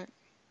like, all right,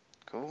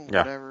 cool, Yeah.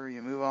 whatever.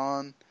 You move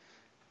on.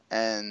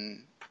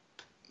 And,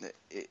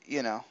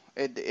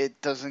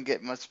 it doesn't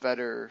get much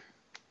better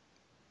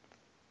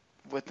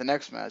with the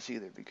next match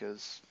either,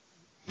 because,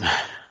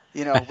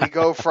 we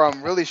go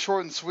from really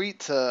short and sweet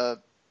to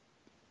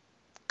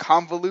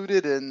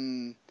convoluted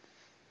and,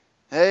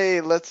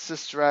 hey, let's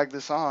just drag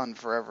this on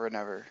forever and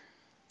ever.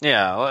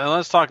 Yeah,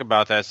 let's talk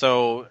about that.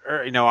 So,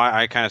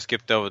 I kind of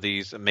skipped over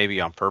these maybe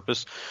on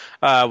purpose.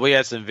 We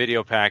had some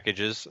video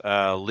packages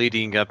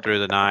leading up through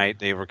the night.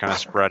 They were kind of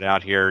spread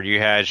out here. You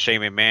had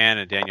Shane McMahon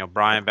and Daniel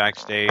Bryan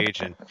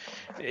backstage, and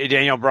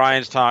Daniel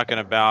Bryan's talking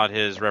about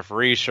his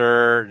referee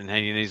shirt, and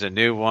he needs a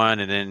new one.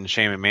 And then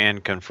Shane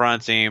McMahon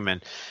confronts him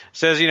and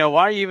says,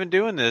 why are you even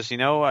doing this?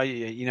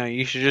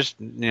 You should just,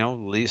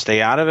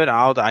 stay out of it.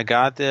 I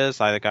got this.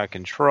 I got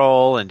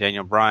control. And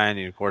Daniel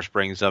Bryan, of course,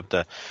 brings up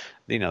the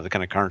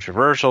kind of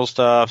controversial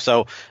stuff.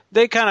 So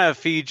they kind of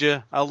feed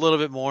you a little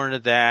bit more into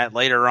that.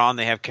 Later on,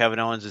 they have Kevin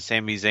Owens and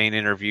Sami Zayn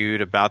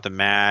interviewed about the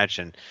match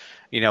and,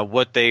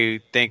 what they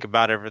think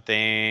about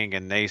everything.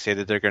 And they say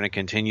that they're going to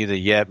continue the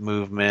Yet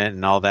movement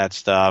and all that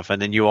stuff.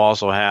 And then you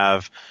also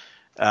have,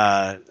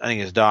 I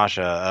think it's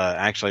Dasha,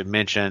 actually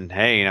mentioned,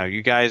 hey,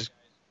 you guys,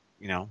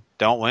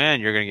 don't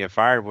win. You're going to get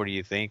fired. What do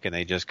you think? And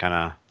they just kind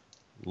of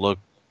look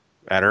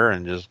at her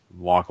and just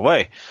walk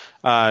away,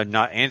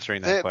 not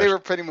answering that question. They were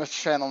pretty much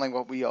channeling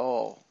what we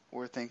all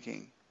were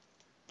thinking.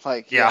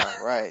 Like, Yeah.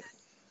 yeah right.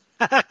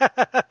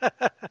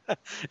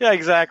 Yeah,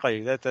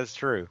 exactly. That's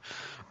true.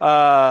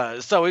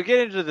 So we get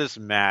into this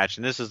match,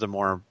 and this is the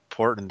more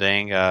important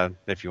thing,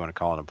 if you want to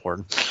call it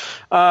important.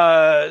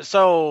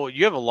 So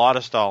you have a lot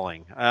of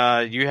stalling.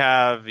 You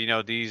have,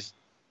 these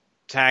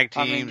tag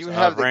teams. I mean, you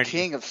have the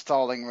king of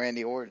stalling,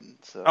 Randy Orton.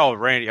 So. Oh,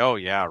 Randy. Oh,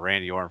 yeah,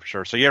 Randy Orton for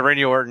sure. So you have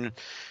Randy Orton,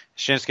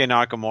 Shinsuke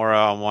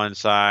Nakamura on one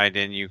side,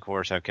 and you, of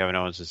course, have Kevin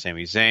Owens and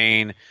Sami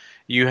Zayn.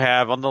 You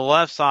have on the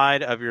left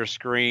side of your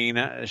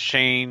screen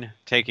Shane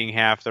taking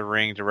half the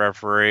ring to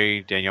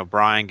referee, Daniel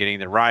Bryan getting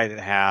the right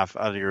half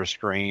of your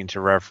screen to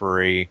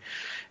referee.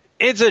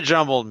 It's a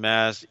jumbled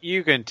mess.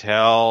 You can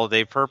tell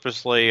they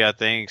purposely, I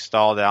think,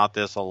 stalled out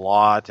this a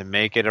lot to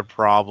make it a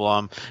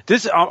problem.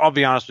 I'll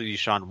be honest with you,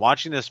 Sean.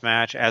 Watching this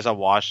match, as I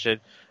watched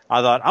it,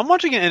 I thought, I'm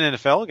watching an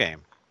NFL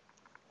game.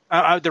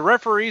 The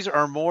referees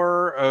are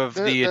more of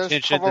the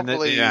attention than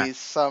probably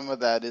some of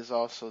that is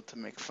also to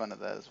make fun of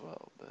that as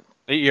well. But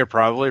you're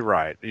probably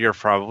right.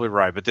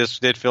 But this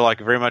did feel like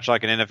very much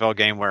like an NFL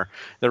game where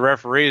the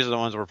referees are the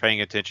ones we're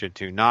paying attention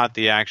to, not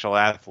the actual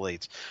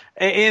athletes.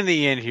 In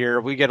the end here,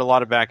 we get a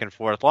lot of back and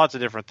forth, lots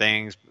of different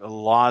things,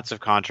 lots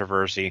of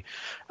controversy.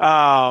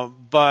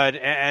 But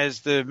as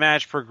the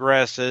match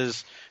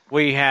progresses,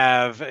 we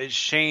have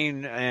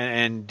Shane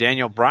and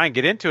Daniel Bryan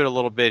get into it a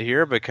little bit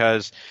here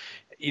because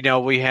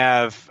we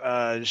have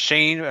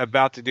Shane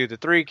about to do the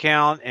 3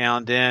 count,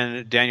 and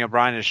then Daniel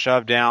Bryan is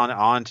shoved down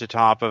onto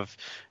top of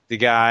the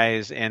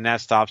guys, and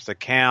that stops the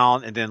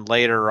count. And then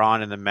later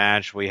on in the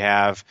match, we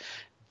have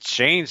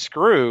Shane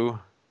screw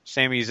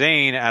Sami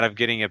Zayn out of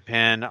getting a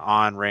pin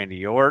on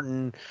Randy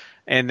Orton,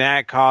 and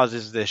that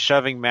causes the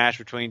shoving match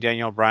between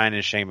Daniel Bryan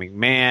and Shane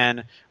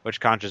McMahon, which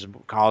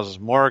causes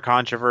more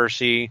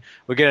controversy.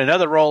 We get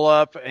another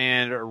roll-up,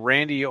 and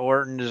Randy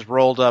Orton is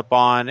rolled up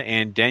on,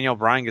 and Daniel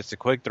Bryan gets the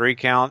quick 3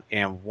 count,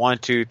 and 1,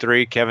 2,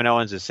 3, Kevin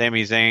Owens and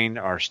Sami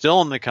Zayn are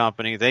still in the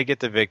company. They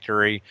get the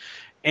victory,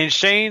 and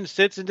Shane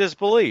sits in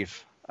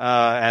disbelief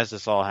as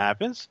this all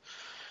happens.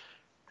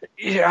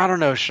 Yeah, I don't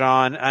know,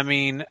 Sean. I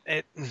mean,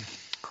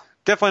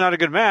 definitely not a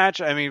good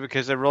match. I mean,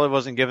 because it really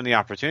wasn't given the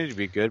opportunity to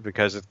be good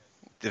because it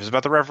was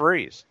about the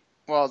referees.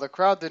 Well, the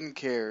crowd didn't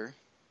care.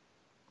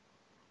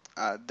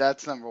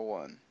 That's number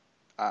one.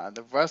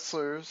 The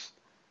wrestlers,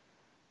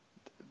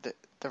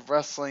 the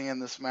wrestling in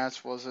this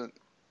match wasn't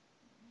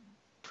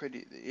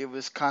pretty. It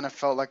was kind of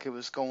felt like it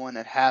was going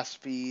at half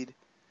speed,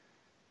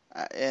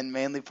 and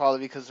mainly probably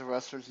because the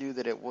wrestlers knew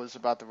that it was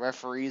about the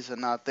referees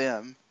and not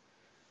them.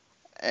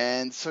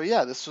 And so,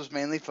 yeah, this was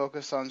mainly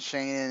focused on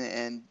Shane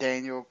and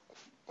Daniel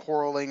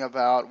quarreling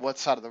about what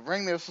side of the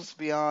ring they were supposed to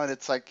be on.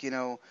 It's like,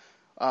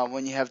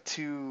 when you have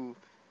two,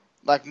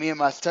 like me and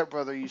my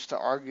stepbrother used to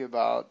argue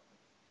about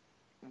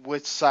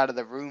which side of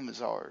the room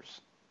is ours.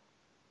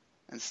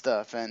 and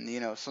stuff. And,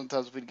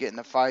 sometimes we'd get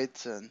into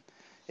fights and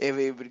it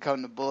would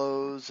come to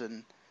blows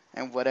and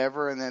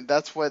whatever. And then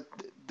that's what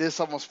this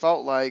almost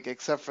felt like,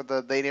 except for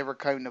they never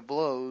came to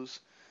blows.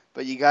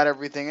 But you got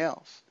everything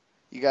else.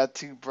 You got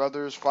two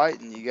brothers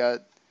fighting. You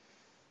got,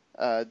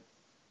 the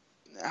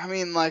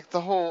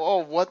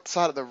whole, what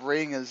side of the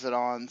ring is it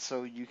on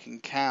so you can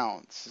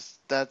count?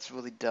 That's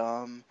really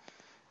dumb.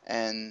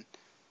 And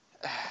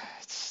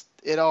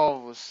it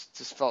all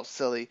just felt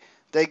silly.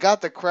 They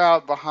got the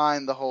crowd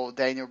behind the whole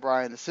Daniel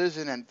Bryan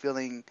decision and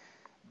feeling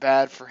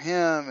bad for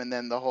him, and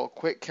then the whole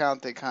quick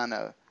count, they kind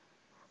of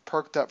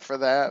perked up for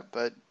that.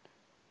 But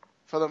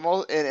for the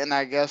most, and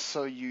I guess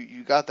so,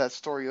 you got that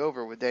story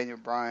over with Daniel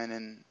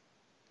Bryan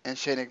and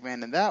Shane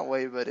McMahon in that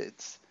way, but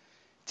it's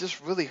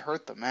just really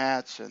hurt the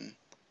match, and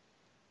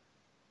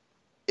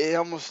it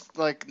almost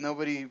like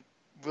nobody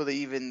really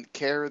even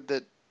cared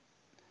that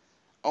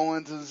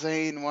Owens and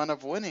Zayn wound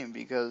up winning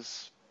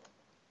because,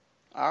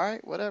 all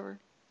right, whatever.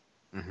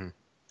 Mm-hmm.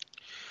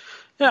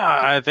 Yeah,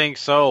 I think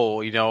so.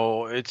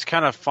 It's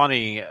kind of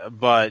funny,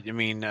 but I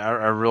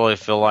really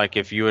feel like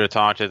if you would have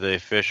talked to the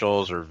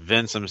officials or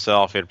Vince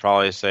himself, he'd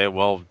probably say,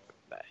 well,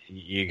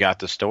 you got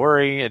the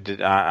story.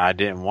 I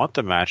didn't want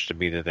the match to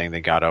be the thing that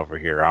got over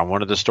here. I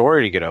wanted the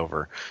story to get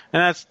over.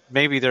 And that's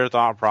maybe their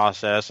thought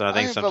process. And I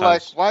think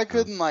sometimes... But, why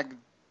couldn't,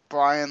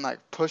 Brian,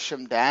 push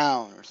him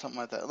down or something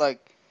like that?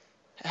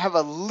 Have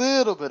a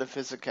little bit of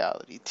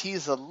physicality.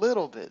 Tease a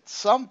little bit.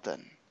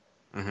 Something.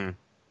 Mm-hmm.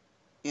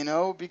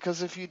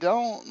 Because if you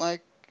don't,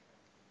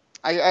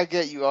 I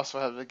get you also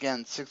have,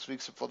 again, 6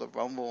 weeks before the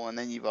Rumble, and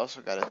then you've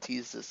also got to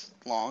tease this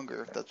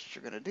longer if that's what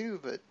you're going to do,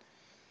 but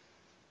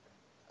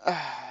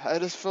I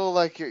just feel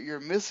like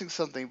you're missing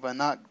something by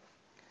not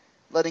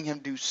letting him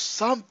do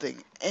something,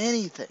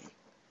 anything,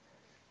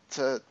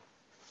 to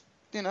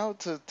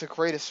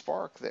create a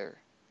spark there.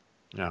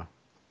 Yeah.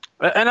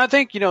 And I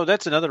think,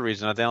 that's another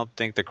reason I don't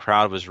think the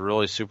crowd was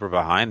really super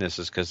behind this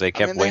is because they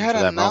kept waiting for that moment. They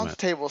had an announce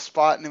table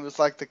spot, and it was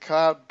like the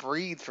crowd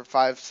breathed for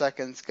 5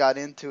 seconds, got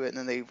into it, and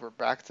then they were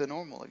back to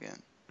normal again.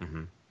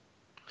 Mm-hmm.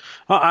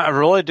 Well, I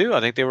really do.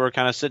 I think they were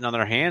kind of sitting on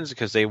their hands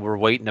because they were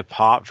waiting to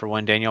pop for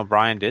when Daniel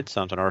Bryan did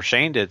something or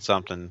Shane did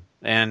something,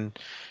 and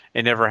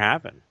it never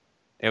happened.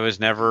 It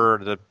was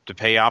never the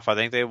payoff I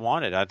think they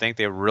wanted. I think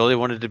they really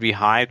wanted to be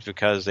hyped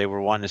because they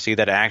were wanting to see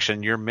that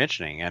action you're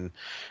mentioning, and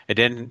it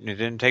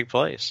didn't take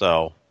place.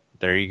 So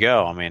there you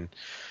go.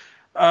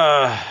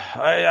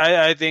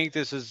 I think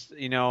this is,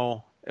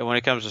 when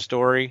it comes to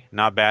story,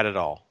 not bad at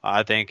all.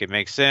 I think it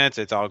makes sense.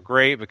 It's all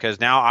great because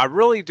now I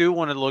really do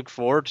want to look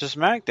forward to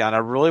SmackDown. I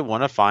really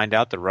want to find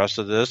out the rest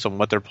of this and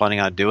what they're planning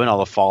on doing, all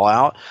the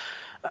fallout.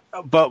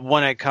 But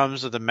when it comes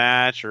to the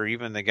match or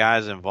even the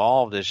guys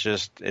involved,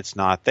 it's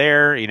not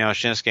there.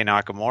 Shinsuke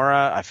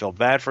Nakamura, I feel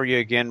bad for you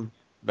again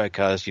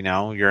because,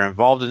 you're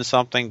involved in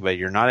something, but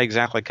you're not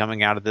exactly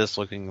coming out of this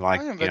looking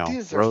like,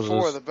 these roses. are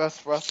 4 of the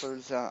best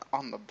wrestlers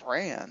on the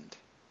brand.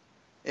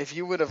 If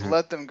you would have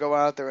let them go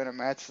out there in a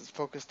match that's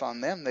focused on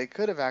them, they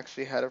could have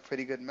actually had a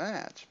pretty good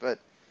match. But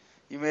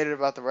you made it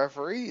about the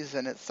referees,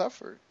 and it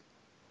suffered.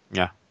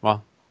 Yeah,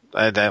 well.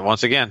 That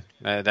once again,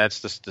 that's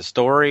the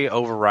story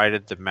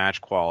overrided the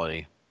match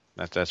quality.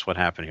 That's what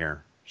happened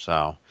here.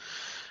 So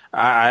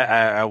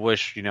I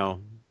wish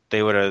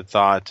they would have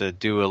thought to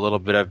do a little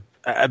bit of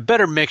a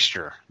better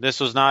mixture. This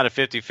was not a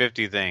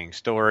 50-50 thing,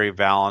 story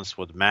balanced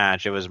with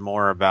match. It was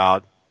more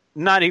about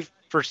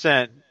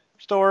 90%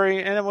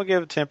 story, and then we'll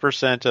give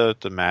 10% to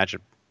the match.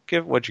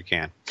 Give what you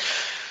can.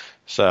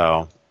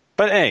 So,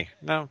 but hey,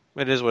 no,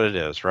 it is what it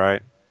is,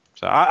 right?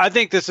 So I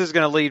think this is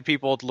going to lead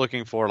people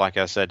looking for, like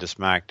I said, to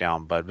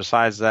SmackDown. But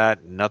besides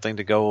that, nothing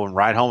to go and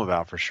write home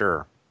about for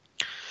sure.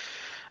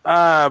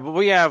 But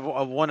we have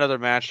one other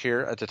match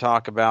here to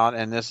talk about,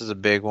 and this is a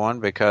big one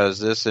because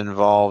this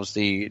involves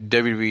the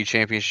WWE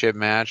Championship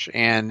match.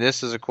 And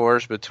this is, of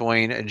course,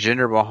 between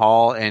Jinder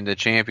Mahal and the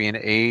champion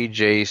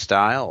AJ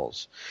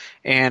Styles.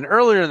 And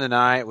earlier in the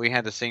night, we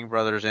had the Singh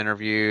brothers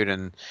interviewed,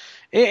 and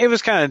it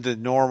was kind of the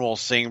normal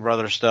Singh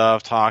brother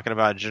stuff, talking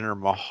about Jinder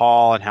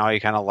Mahal and how he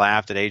kind of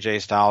laughed at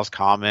AJ Styles'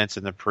 comments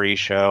in the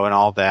pre-show and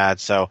all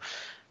that. So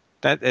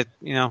that it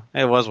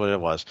was what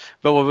it was.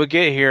 But what we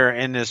get here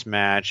in this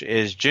match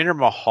is Jinder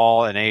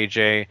Mahal and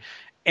AJ.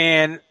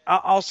 And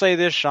I'll say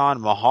this, Sean,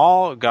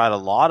 Mahal got a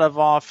lot of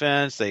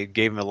offense. They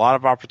gave him a lot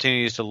of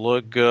opportunities to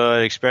look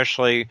good,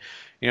 especially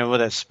with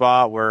that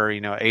spot where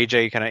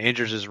AJ kind of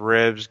injures his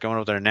ribs going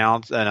over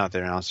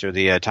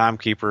the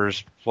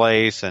timekeeper's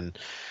place, and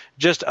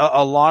just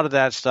a lot of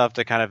that stuff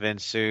that kind of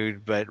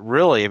ensued. But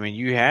really,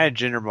 you had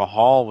Jinder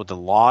Mahal with a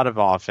lot of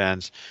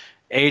offense,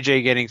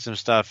 AJ getting some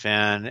stuff in,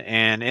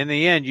 and in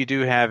the end, you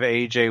do have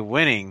AJ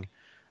winning.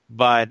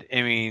 But,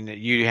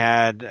 you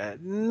had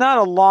not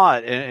a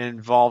lot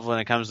involved when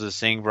it comes to the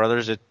Singh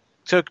brothers. It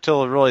took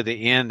till really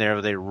the end there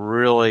where they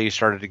really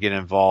started to get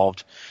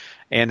involved,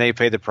 and they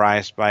paid the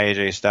price by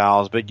AJ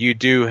Styles. But you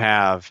do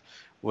have,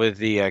 with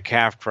the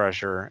calf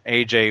crusher,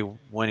 AJ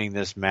winning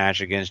this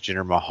match against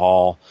Jinder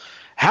Mahal.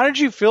 How did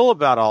you feel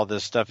about all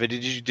this stuff?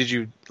 Did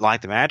you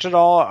like the match at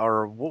all,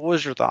 or what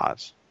was your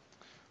thoughts?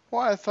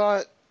 Well, I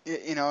thought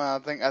I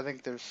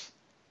think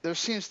there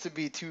seems to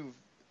be two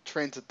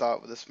trains of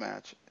thought with this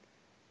match.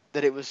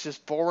 That it was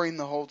just boring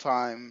the whole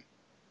time,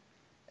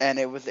 and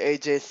it was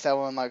AJ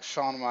selling like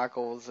Shawn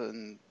Michaels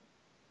and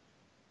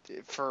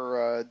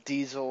for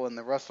Diesel in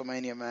the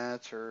WrestleMania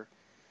match or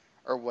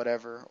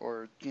whatever,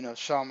 or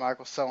Shawn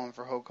Michaels selling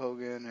for Hulk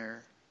Hogan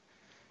or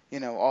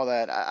all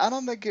that. I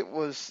don't think it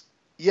was.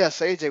 Yes,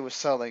 AJ was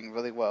selling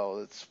really well.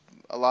 It's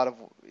a lot of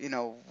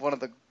one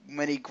of the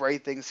many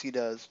great things he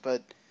does,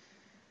 but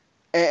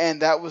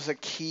and that was a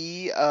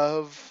key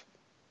of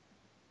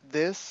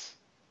this.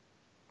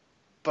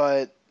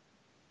 But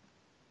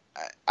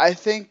I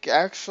think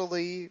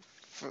actually,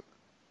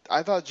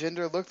 I thought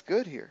Jinder looked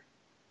good here.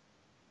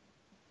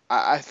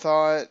 I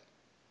thought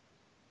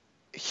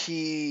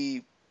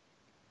he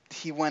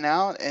went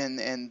out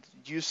and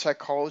used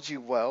psychology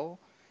well.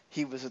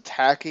 He was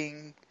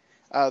attacking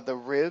the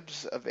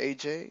ribs of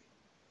AJ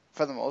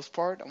for the most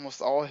part.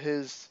 Almost all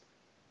his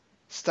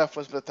stuff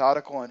was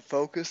methodical and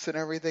focused and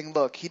everything.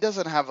 Look, he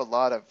doesn't have a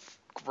lot of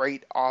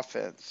great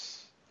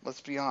offense. Let's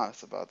be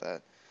honest about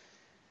that.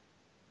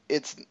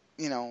 It's,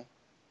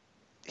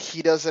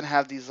 he doesn't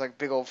have these like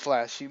big old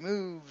flashy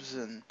moves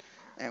and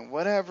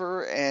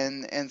whatever,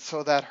 and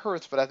so that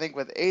hurts. But I think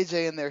with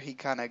AJ in there, he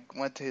kind of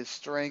went to his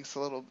strengths a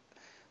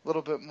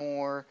little bit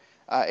more.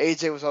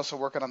 AJ was also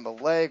working on the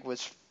leg,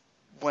 which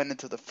went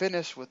into the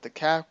finish with the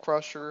calf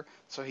crusher,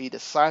 so he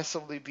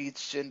decisively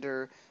beats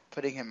Jinder,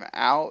 putting him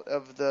out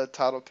of the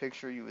title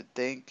picture, you would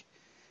think.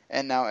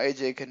 And now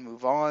AJ can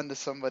move on to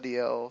somebody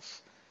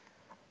else.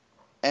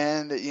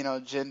 And,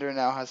 Jinder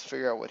now has to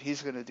figure out what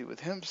he's going to do with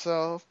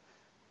himself.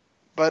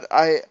 But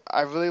I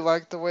really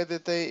like the way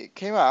that they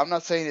came out. I'm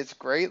not saying it's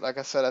great. Like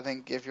I said, I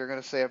think if you're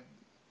going to say a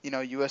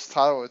U.S.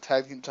 title or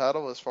tag team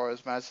title as far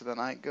as match of the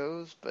night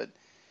goes, but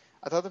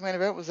I thought the main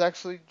event was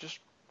actually just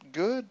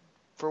good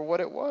for what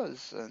it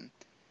was. And,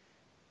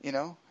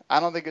 I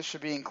don't think it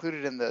should be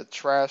included in the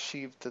trash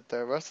heap that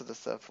the rest of the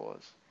stuff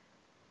was.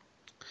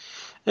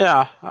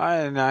 Yeah,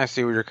 I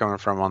see where you're coming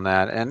from on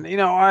that. And,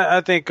 I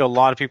think a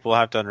lot of people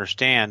have to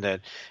understand that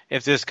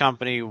if this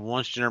company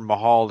wants Jinder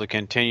Mahal to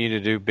continue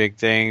to do big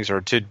things or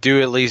to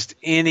do at least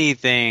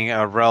anything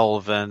of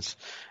relevance,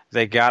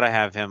 they got to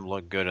have him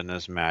look good in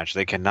this match.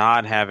 They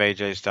cannot have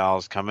AJ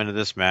Styles come into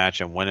this match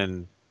and win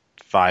in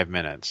 5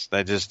 minutes.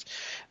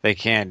 They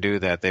can't do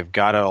that. They've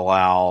got to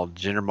allow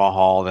Jinder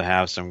Mahal to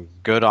have some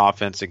good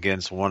offense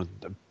against one of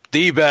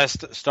the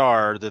best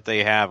star that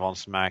they have on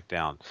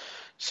SmackDown.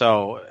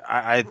 So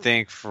I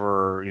think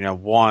for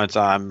once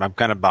I'm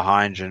kind of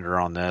behind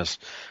Jinder on this,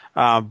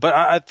 but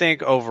I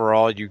think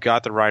overall you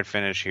got the right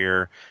finish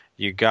here.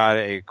 You got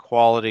a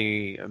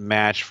quality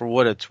match for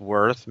what it's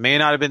worth. May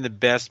not have been the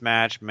best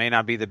match, may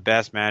not be the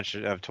best match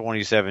of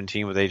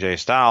 2017 with AJ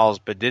Styles,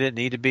 but did it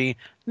need to be?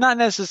 Not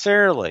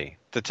necessarily.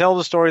 To tell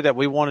the story that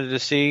we wanted to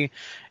see,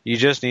 you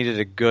just needed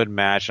a good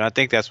match, and I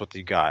think that's what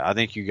you got. I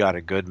think you got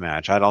a good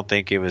match. I don't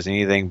think it was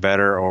anything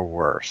better or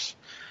worse.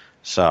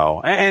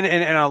 So,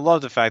 and I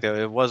love the fact that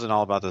it wasn't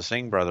all about the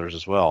Singh brothers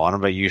as well. I don't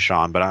know about you,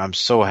 Sean, but I'm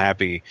so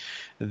happy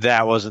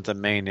that wasn't the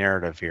main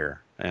narrative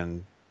here.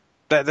 And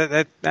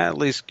that at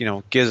least,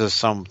 gives us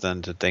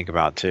something to think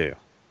about too.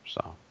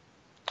 So,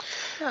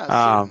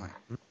 yeah.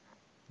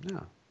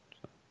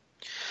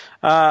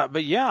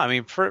 But yeah, I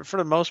mean, for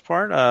the most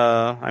part,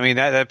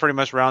 that pretty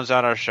much rounds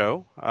out our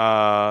show.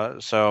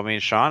 So, I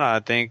mean, Sean, I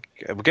think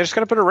we just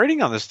got to put a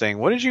rating on this thing.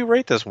 What did you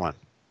rate this one?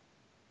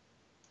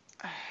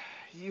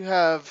 You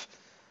have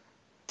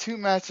two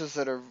matches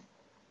that are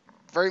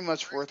very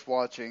much worth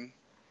watching.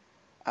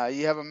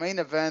 You have a main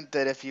event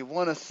that if you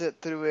want to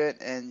sit through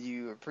it and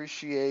you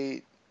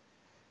appreciate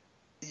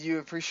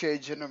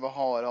Jinder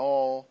Mahal at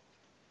all,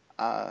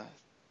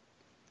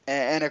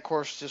 and of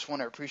course just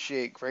want to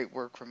appreciate great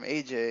work from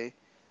AJ,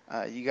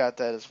 you got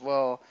that as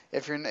well.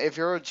 If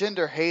you're a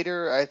Jinder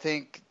hater, I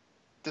think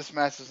this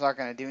match is not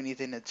going to do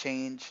anything to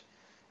change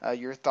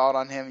your thought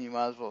on him. You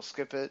might as well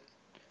skip it.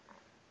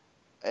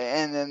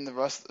 And then the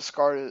rest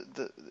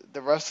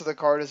of the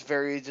card is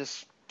very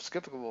just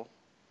skippable,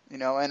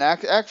 And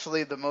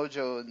actually, the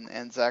Mojo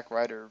and Zack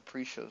Ryder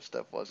pre-show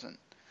stuff wasn't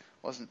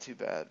too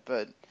bad,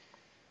 but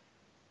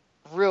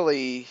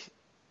really,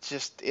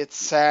 just it's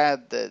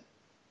sad that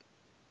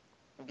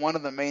one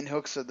of the main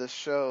hooks of this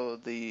show,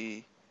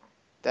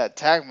 that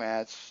tag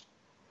match,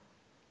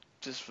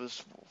 just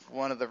was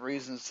one of the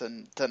reasons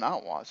to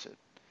not watch it.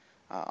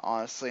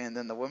 Honestly, and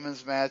then the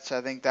women's match,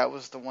 I think that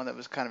was the one that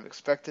was kind of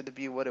expected to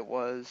be what it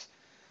was,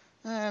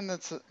 and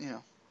that's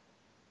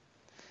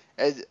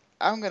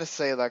I'm gonna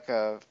say like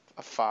a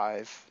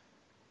 5.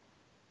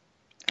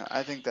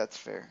 I think that's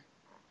fair.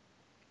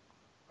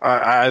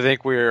 I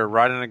think we're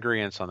right in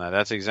agreement on that.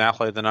 That's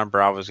exactly the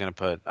number I was going to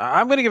put.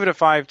 I'm going to give it a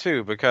 5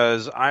 too,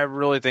 because I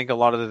really think a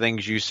lot of the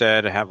things you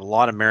said have a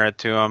lot of merit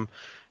to them.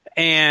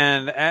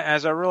 And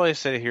as I really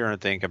sit here and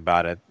think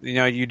about it,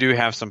 you do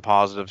have some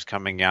positives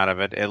coming out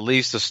of it. At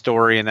least the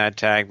story in that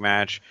tag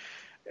match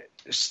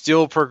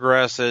still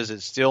progresses,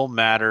 it still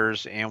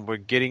matters, and we're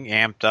getting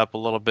amped up a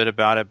little bit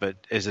about it, but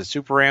is it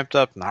super amped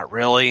up? Not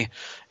really.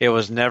 It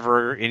was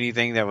never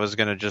anything that was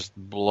going to just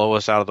blow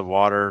us out of the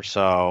water,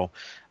 so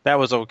that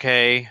was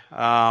okay.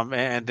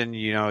 And then,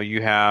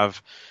 you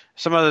have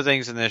some other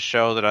things in this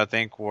show that I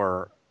think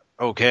were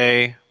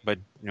okay, but,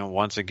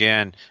 once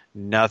again,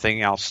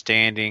 nothing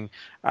outstanding.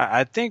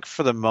 I think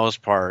for the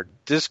most part,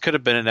 this could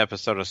have been an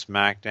episode of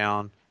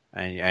Smackdown,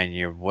 and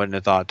you wouldn't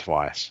have thought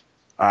twice.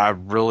 I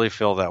really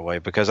feel that way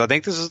because I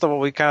think this is what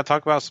we kind of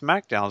talk about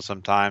SmackDown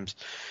sometimes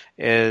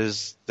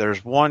is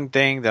there's one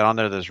thing that on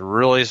there that's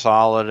really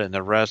solid and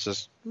the rest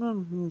is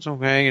it's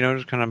okay,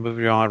 just kind of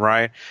moving on,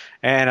 right?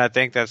 And I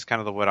think that's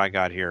kind of what I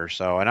got here.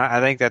 So, and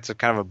I think that's a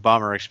kind of a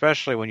bummer,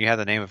 especially when you have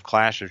the name of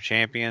Clash of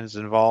Champions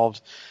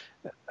involved.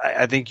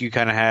 I think you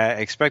kind of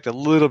expect a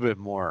little bit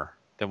more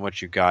than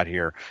what you got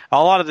here.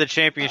 A lot of the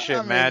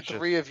championship matches.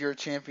 3 of your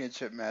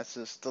championship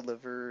matches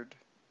delivered.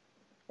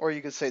 Or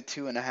you could say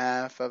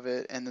 2.5 of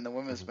it, and then the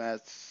women's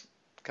match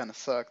kind of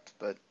sucked.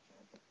 But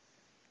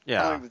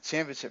yeah, I don't think the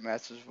championship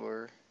matches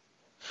were.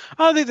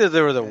 I don't think that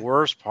they were the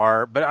worst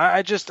part, but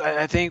I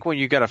think when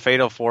you got a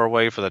fatal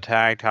 4-way for the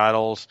tag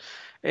titles,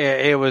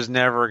 it was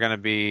never going to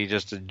be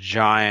just a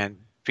giant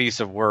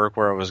piece of work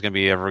where it was going to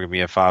be ever going to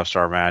be a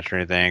 5-star match or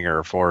anything or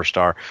a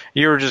 4-star.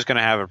 You were just going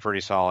to have a pretty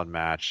solid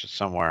match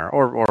somewhere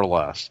or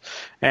less.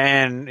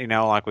 And,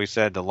 like we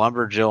said, the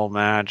Lumberjill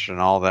match and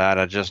all that,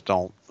 I just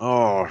don't,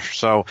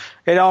 so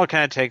it all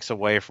kind of takes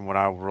away from what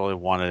I really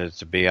wanted it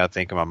to be, I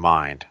think, in my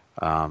mind.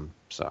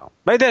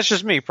 But that's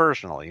just me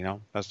personally,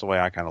 that's the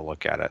way I kind of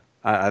look at it.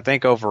 I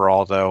think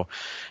overall though,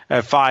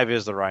 5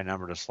 is the right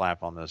number to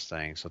slap on this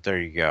thing. So there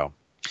you go.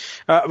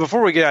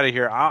 Before we get out of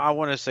here, I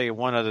want to say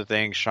one other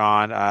thing,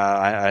 Sean.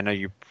 I know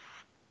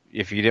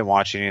if you didn't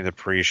watch any of the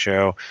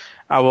pre-show,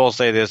 I will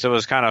say this. It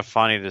was kind of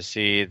funny to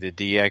see the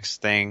DX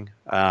thing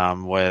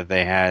where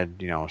they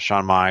had,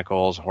 Shawn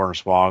Michaels,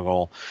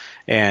 Hornswoggle,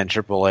 and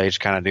Triple H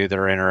kind of do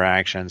their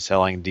interaction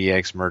selling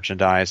DX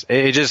merchandise.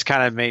 It just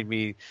kind of made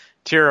me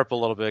tear up a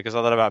little bit because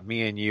I thought about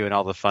me and you and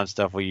all the fun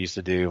stuff we used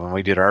to do when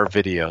we did our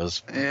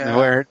videos. Yeah.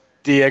 Wearing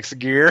DX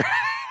gear.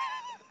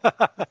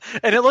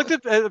 And it looked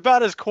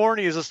about as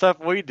corny as the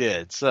stuff we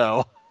did,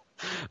 so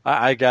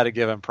I got to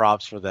give him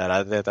props for that.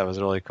 I thought that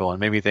was really cool and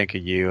made me think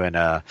of you.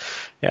 And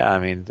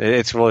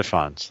it's really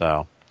fun.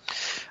 So,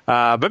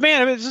 but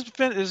man, this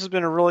has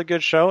been a really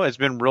good show. It's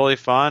been really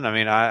fun.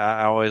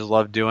 I always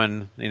love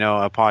doing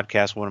a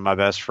podcast with one of my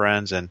best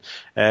friends, and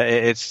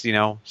it's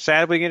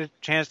sad we get a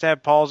chance to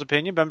have Paul's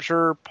opinion, but I'm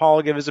sure Paul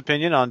will give his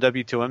opinion on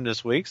W2M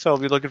this week. So I'll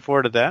be looking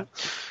forward to that.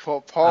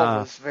 Well, Paul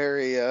was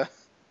very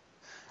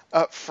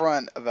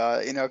upfront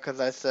about it, because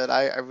I said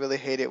I really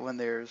hate it when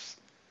there's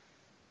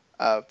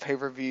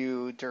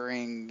pay-per-view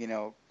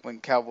during,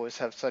 when Cowboys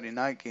have Sunday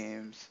night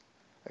games,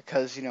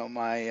 because,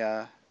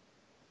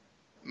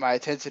 my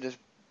attention is,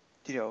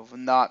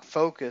 not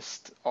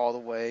focused all the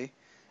way,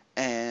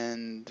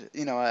 and,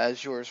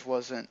 as yours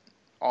wasn't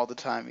all the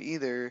time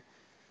either,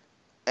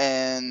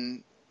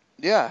 and,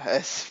 yeah,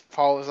 as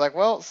Paul was like,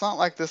 well, it's not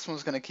like this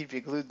one's going to keep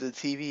you glued to the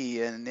TV,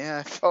 and, yeah,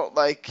 I felt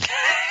like...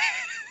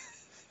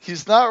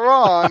 He's not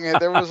wrong, and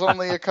there was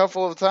only a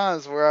couple of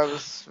times where I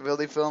was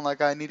really feeling like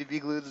I need to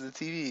be glued to the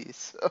TV.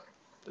 So.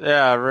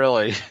 Yeah,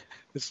 really.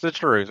 It's the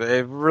truth.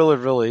 It really,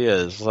 really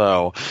is.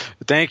 So,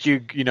 thank you,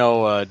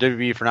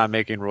 WWE for not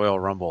making Royal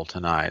Rumble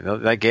tonight.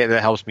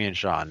 That helps me and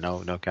Sean.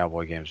 No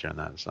Cowboy games during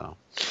that. So.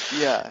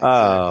 Yeah, exactly.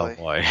 Oh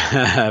boy.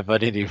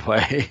 But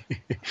anyway.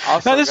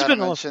 Also, got to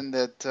mention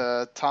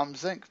that Tom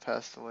Zink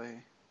passed away.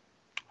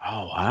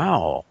 Oh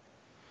wow.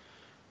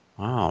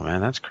 Wow, man,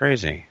 that's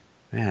crazy.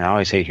 Man, I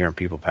always hate hearing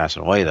people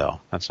passing away,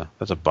 though. That's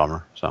a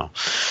bummer. So,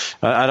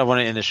 I don't want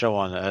to end the show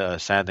on a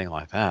sad thing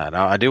like that.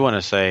 I do want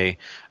to say,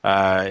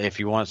 if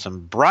you want some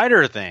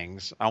brighter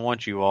things, I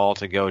want you all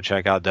to go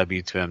check out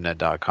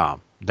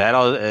W2Mnet.com. That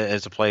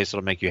is a place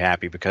that'll make you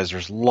happy because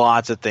there's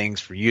lots of things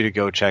for you to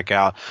go check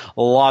out.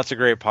 Lots of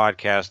great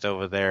podcasts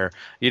over there.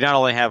 You not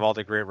only have all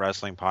the great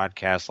wrestling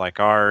podcasts like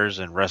ours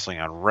and Wrestling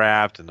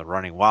Unwrapped and the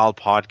Running Wild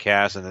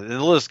podcast, and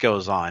the list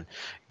goes on.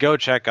 Go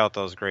check out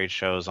those great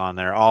shows on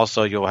there.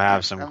 Also, you'll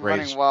have some great...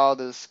 Running Wild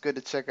is good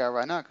to check out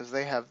right now because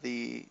they have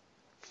the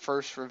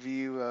first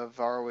review of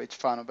ROH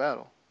Final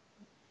Battle.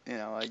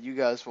 You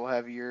guys will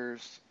have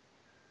yours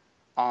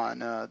on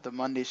the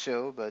Monday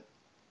show, but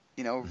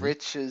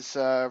Rich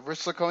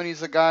Lacconi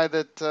is a guy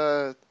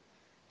that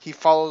he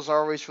follows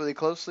ROH really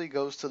closely,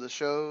 goes to the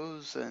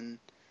shows, and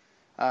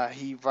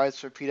he writes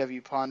for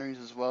PW Ponderings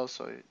as well.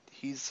 So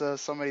he's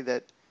somebody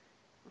that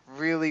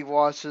really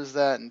watches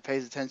that and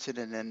pays attention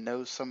and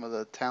knows some of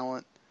the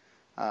talent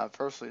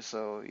personally.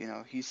 So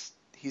he's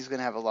going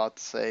to have a lot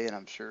to say, and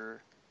I'm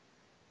sure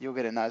you'll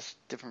get a nice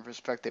different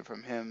perspective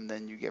from him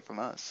than you get from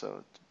us. So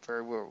it's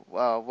very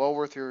well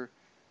worth your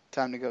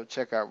time to go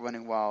check out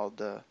Running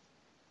Wild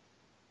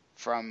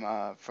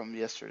from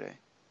yesterday.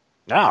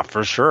 Yeah,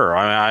 for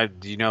sure.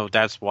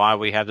 That's why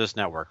we have this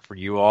network, for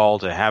you all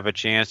to have a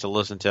chance to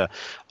listen to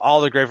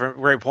all the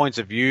great points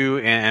of view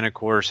and of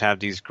course, have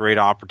these great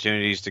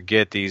opportunities to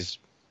get these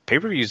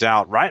pay-per-views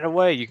out right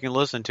away. You can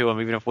listen to them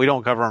even if we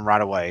don't cover them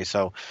right away.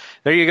 So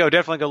there you go.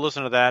 Definitely go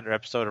listen to that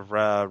episode of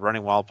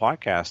Running Wild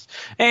Podcast.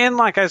 And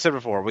like I said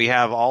before, we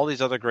have all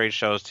these other great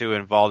shows too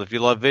involved. If you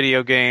love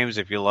video games,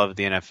 if you love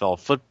the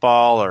NFL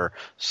football or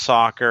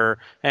soccer,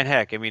 and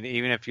heck, I mean,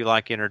 even if you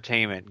like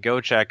entertainment,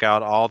 go check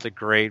out all the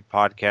great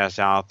podcasts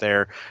out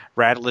there.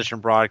 Radlish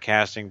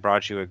Broadcasting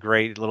brought you a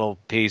great little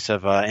piece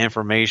of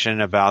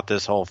information about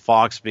this whole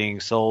Fox being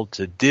sold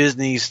to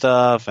Disney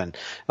stuff, and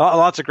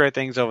lots of great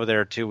things over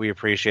there too. We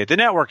appreciate the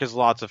network is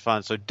lots of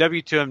fun. So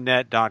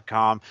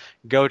W2Mnet.com,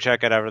 go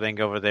check out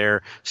everything over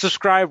there.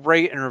 Subscribe,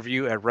 rate, and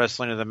review at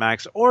Wrestling to the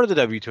Max or the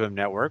W2M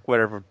Network,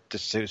 whatever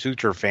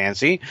suits your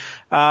fancy.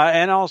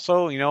 And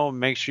also,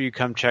 make sure you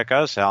come check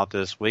us out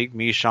this week.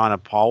 Me, Sean,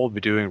 and Paul will be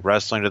doing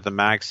Wrestling to the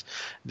Max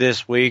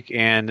this week,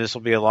 and this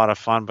will be a lot of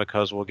fun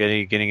because we'll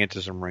getting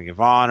into some Ring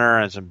of Honor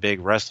and some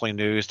big wrestling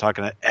news,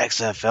 talking to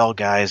XFL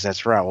guys.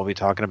 That's right. We'll be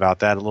talking about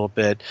that a little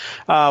bit.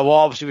 We'll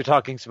obviously be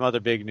talking some other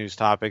big news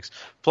topics.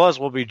 Plus,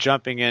 we'll be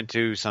jumping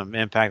into some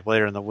Impact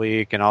later in the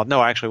week. And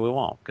no, actually, we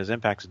won't, because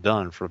Impact's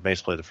done for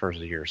basically the first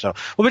of the year. So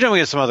we'll be jumping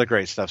into some other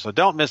great stuff. So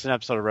don't miss an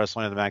episode of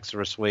Wrestling to the Max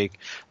this week.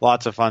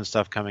 Lots of fun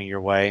stuff coming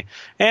your way.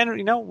 And,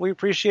 we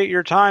appreciate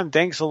your time.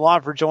 Thanks a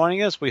lot for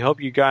joining us. We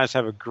hope you guys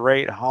have a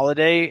great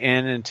holiday.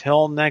 And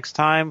until next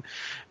time,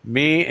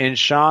 me and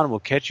Sean will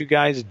catch you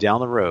guys down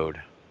the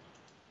road.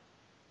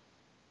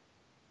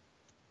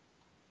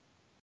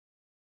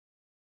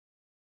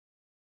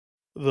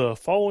 The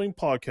following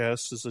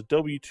podcast is a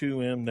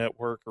W2M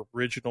Network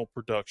original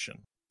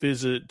production.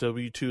 Visit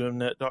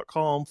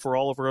W2Mnet.com for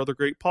all of our other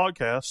great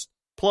podcasts,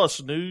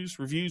 plus news,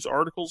 reviews,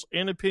 articles,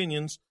 and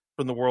opinions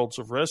from the worlds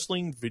of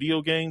wrestling,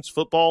 video games,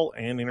 football,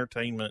 and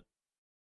entertainment.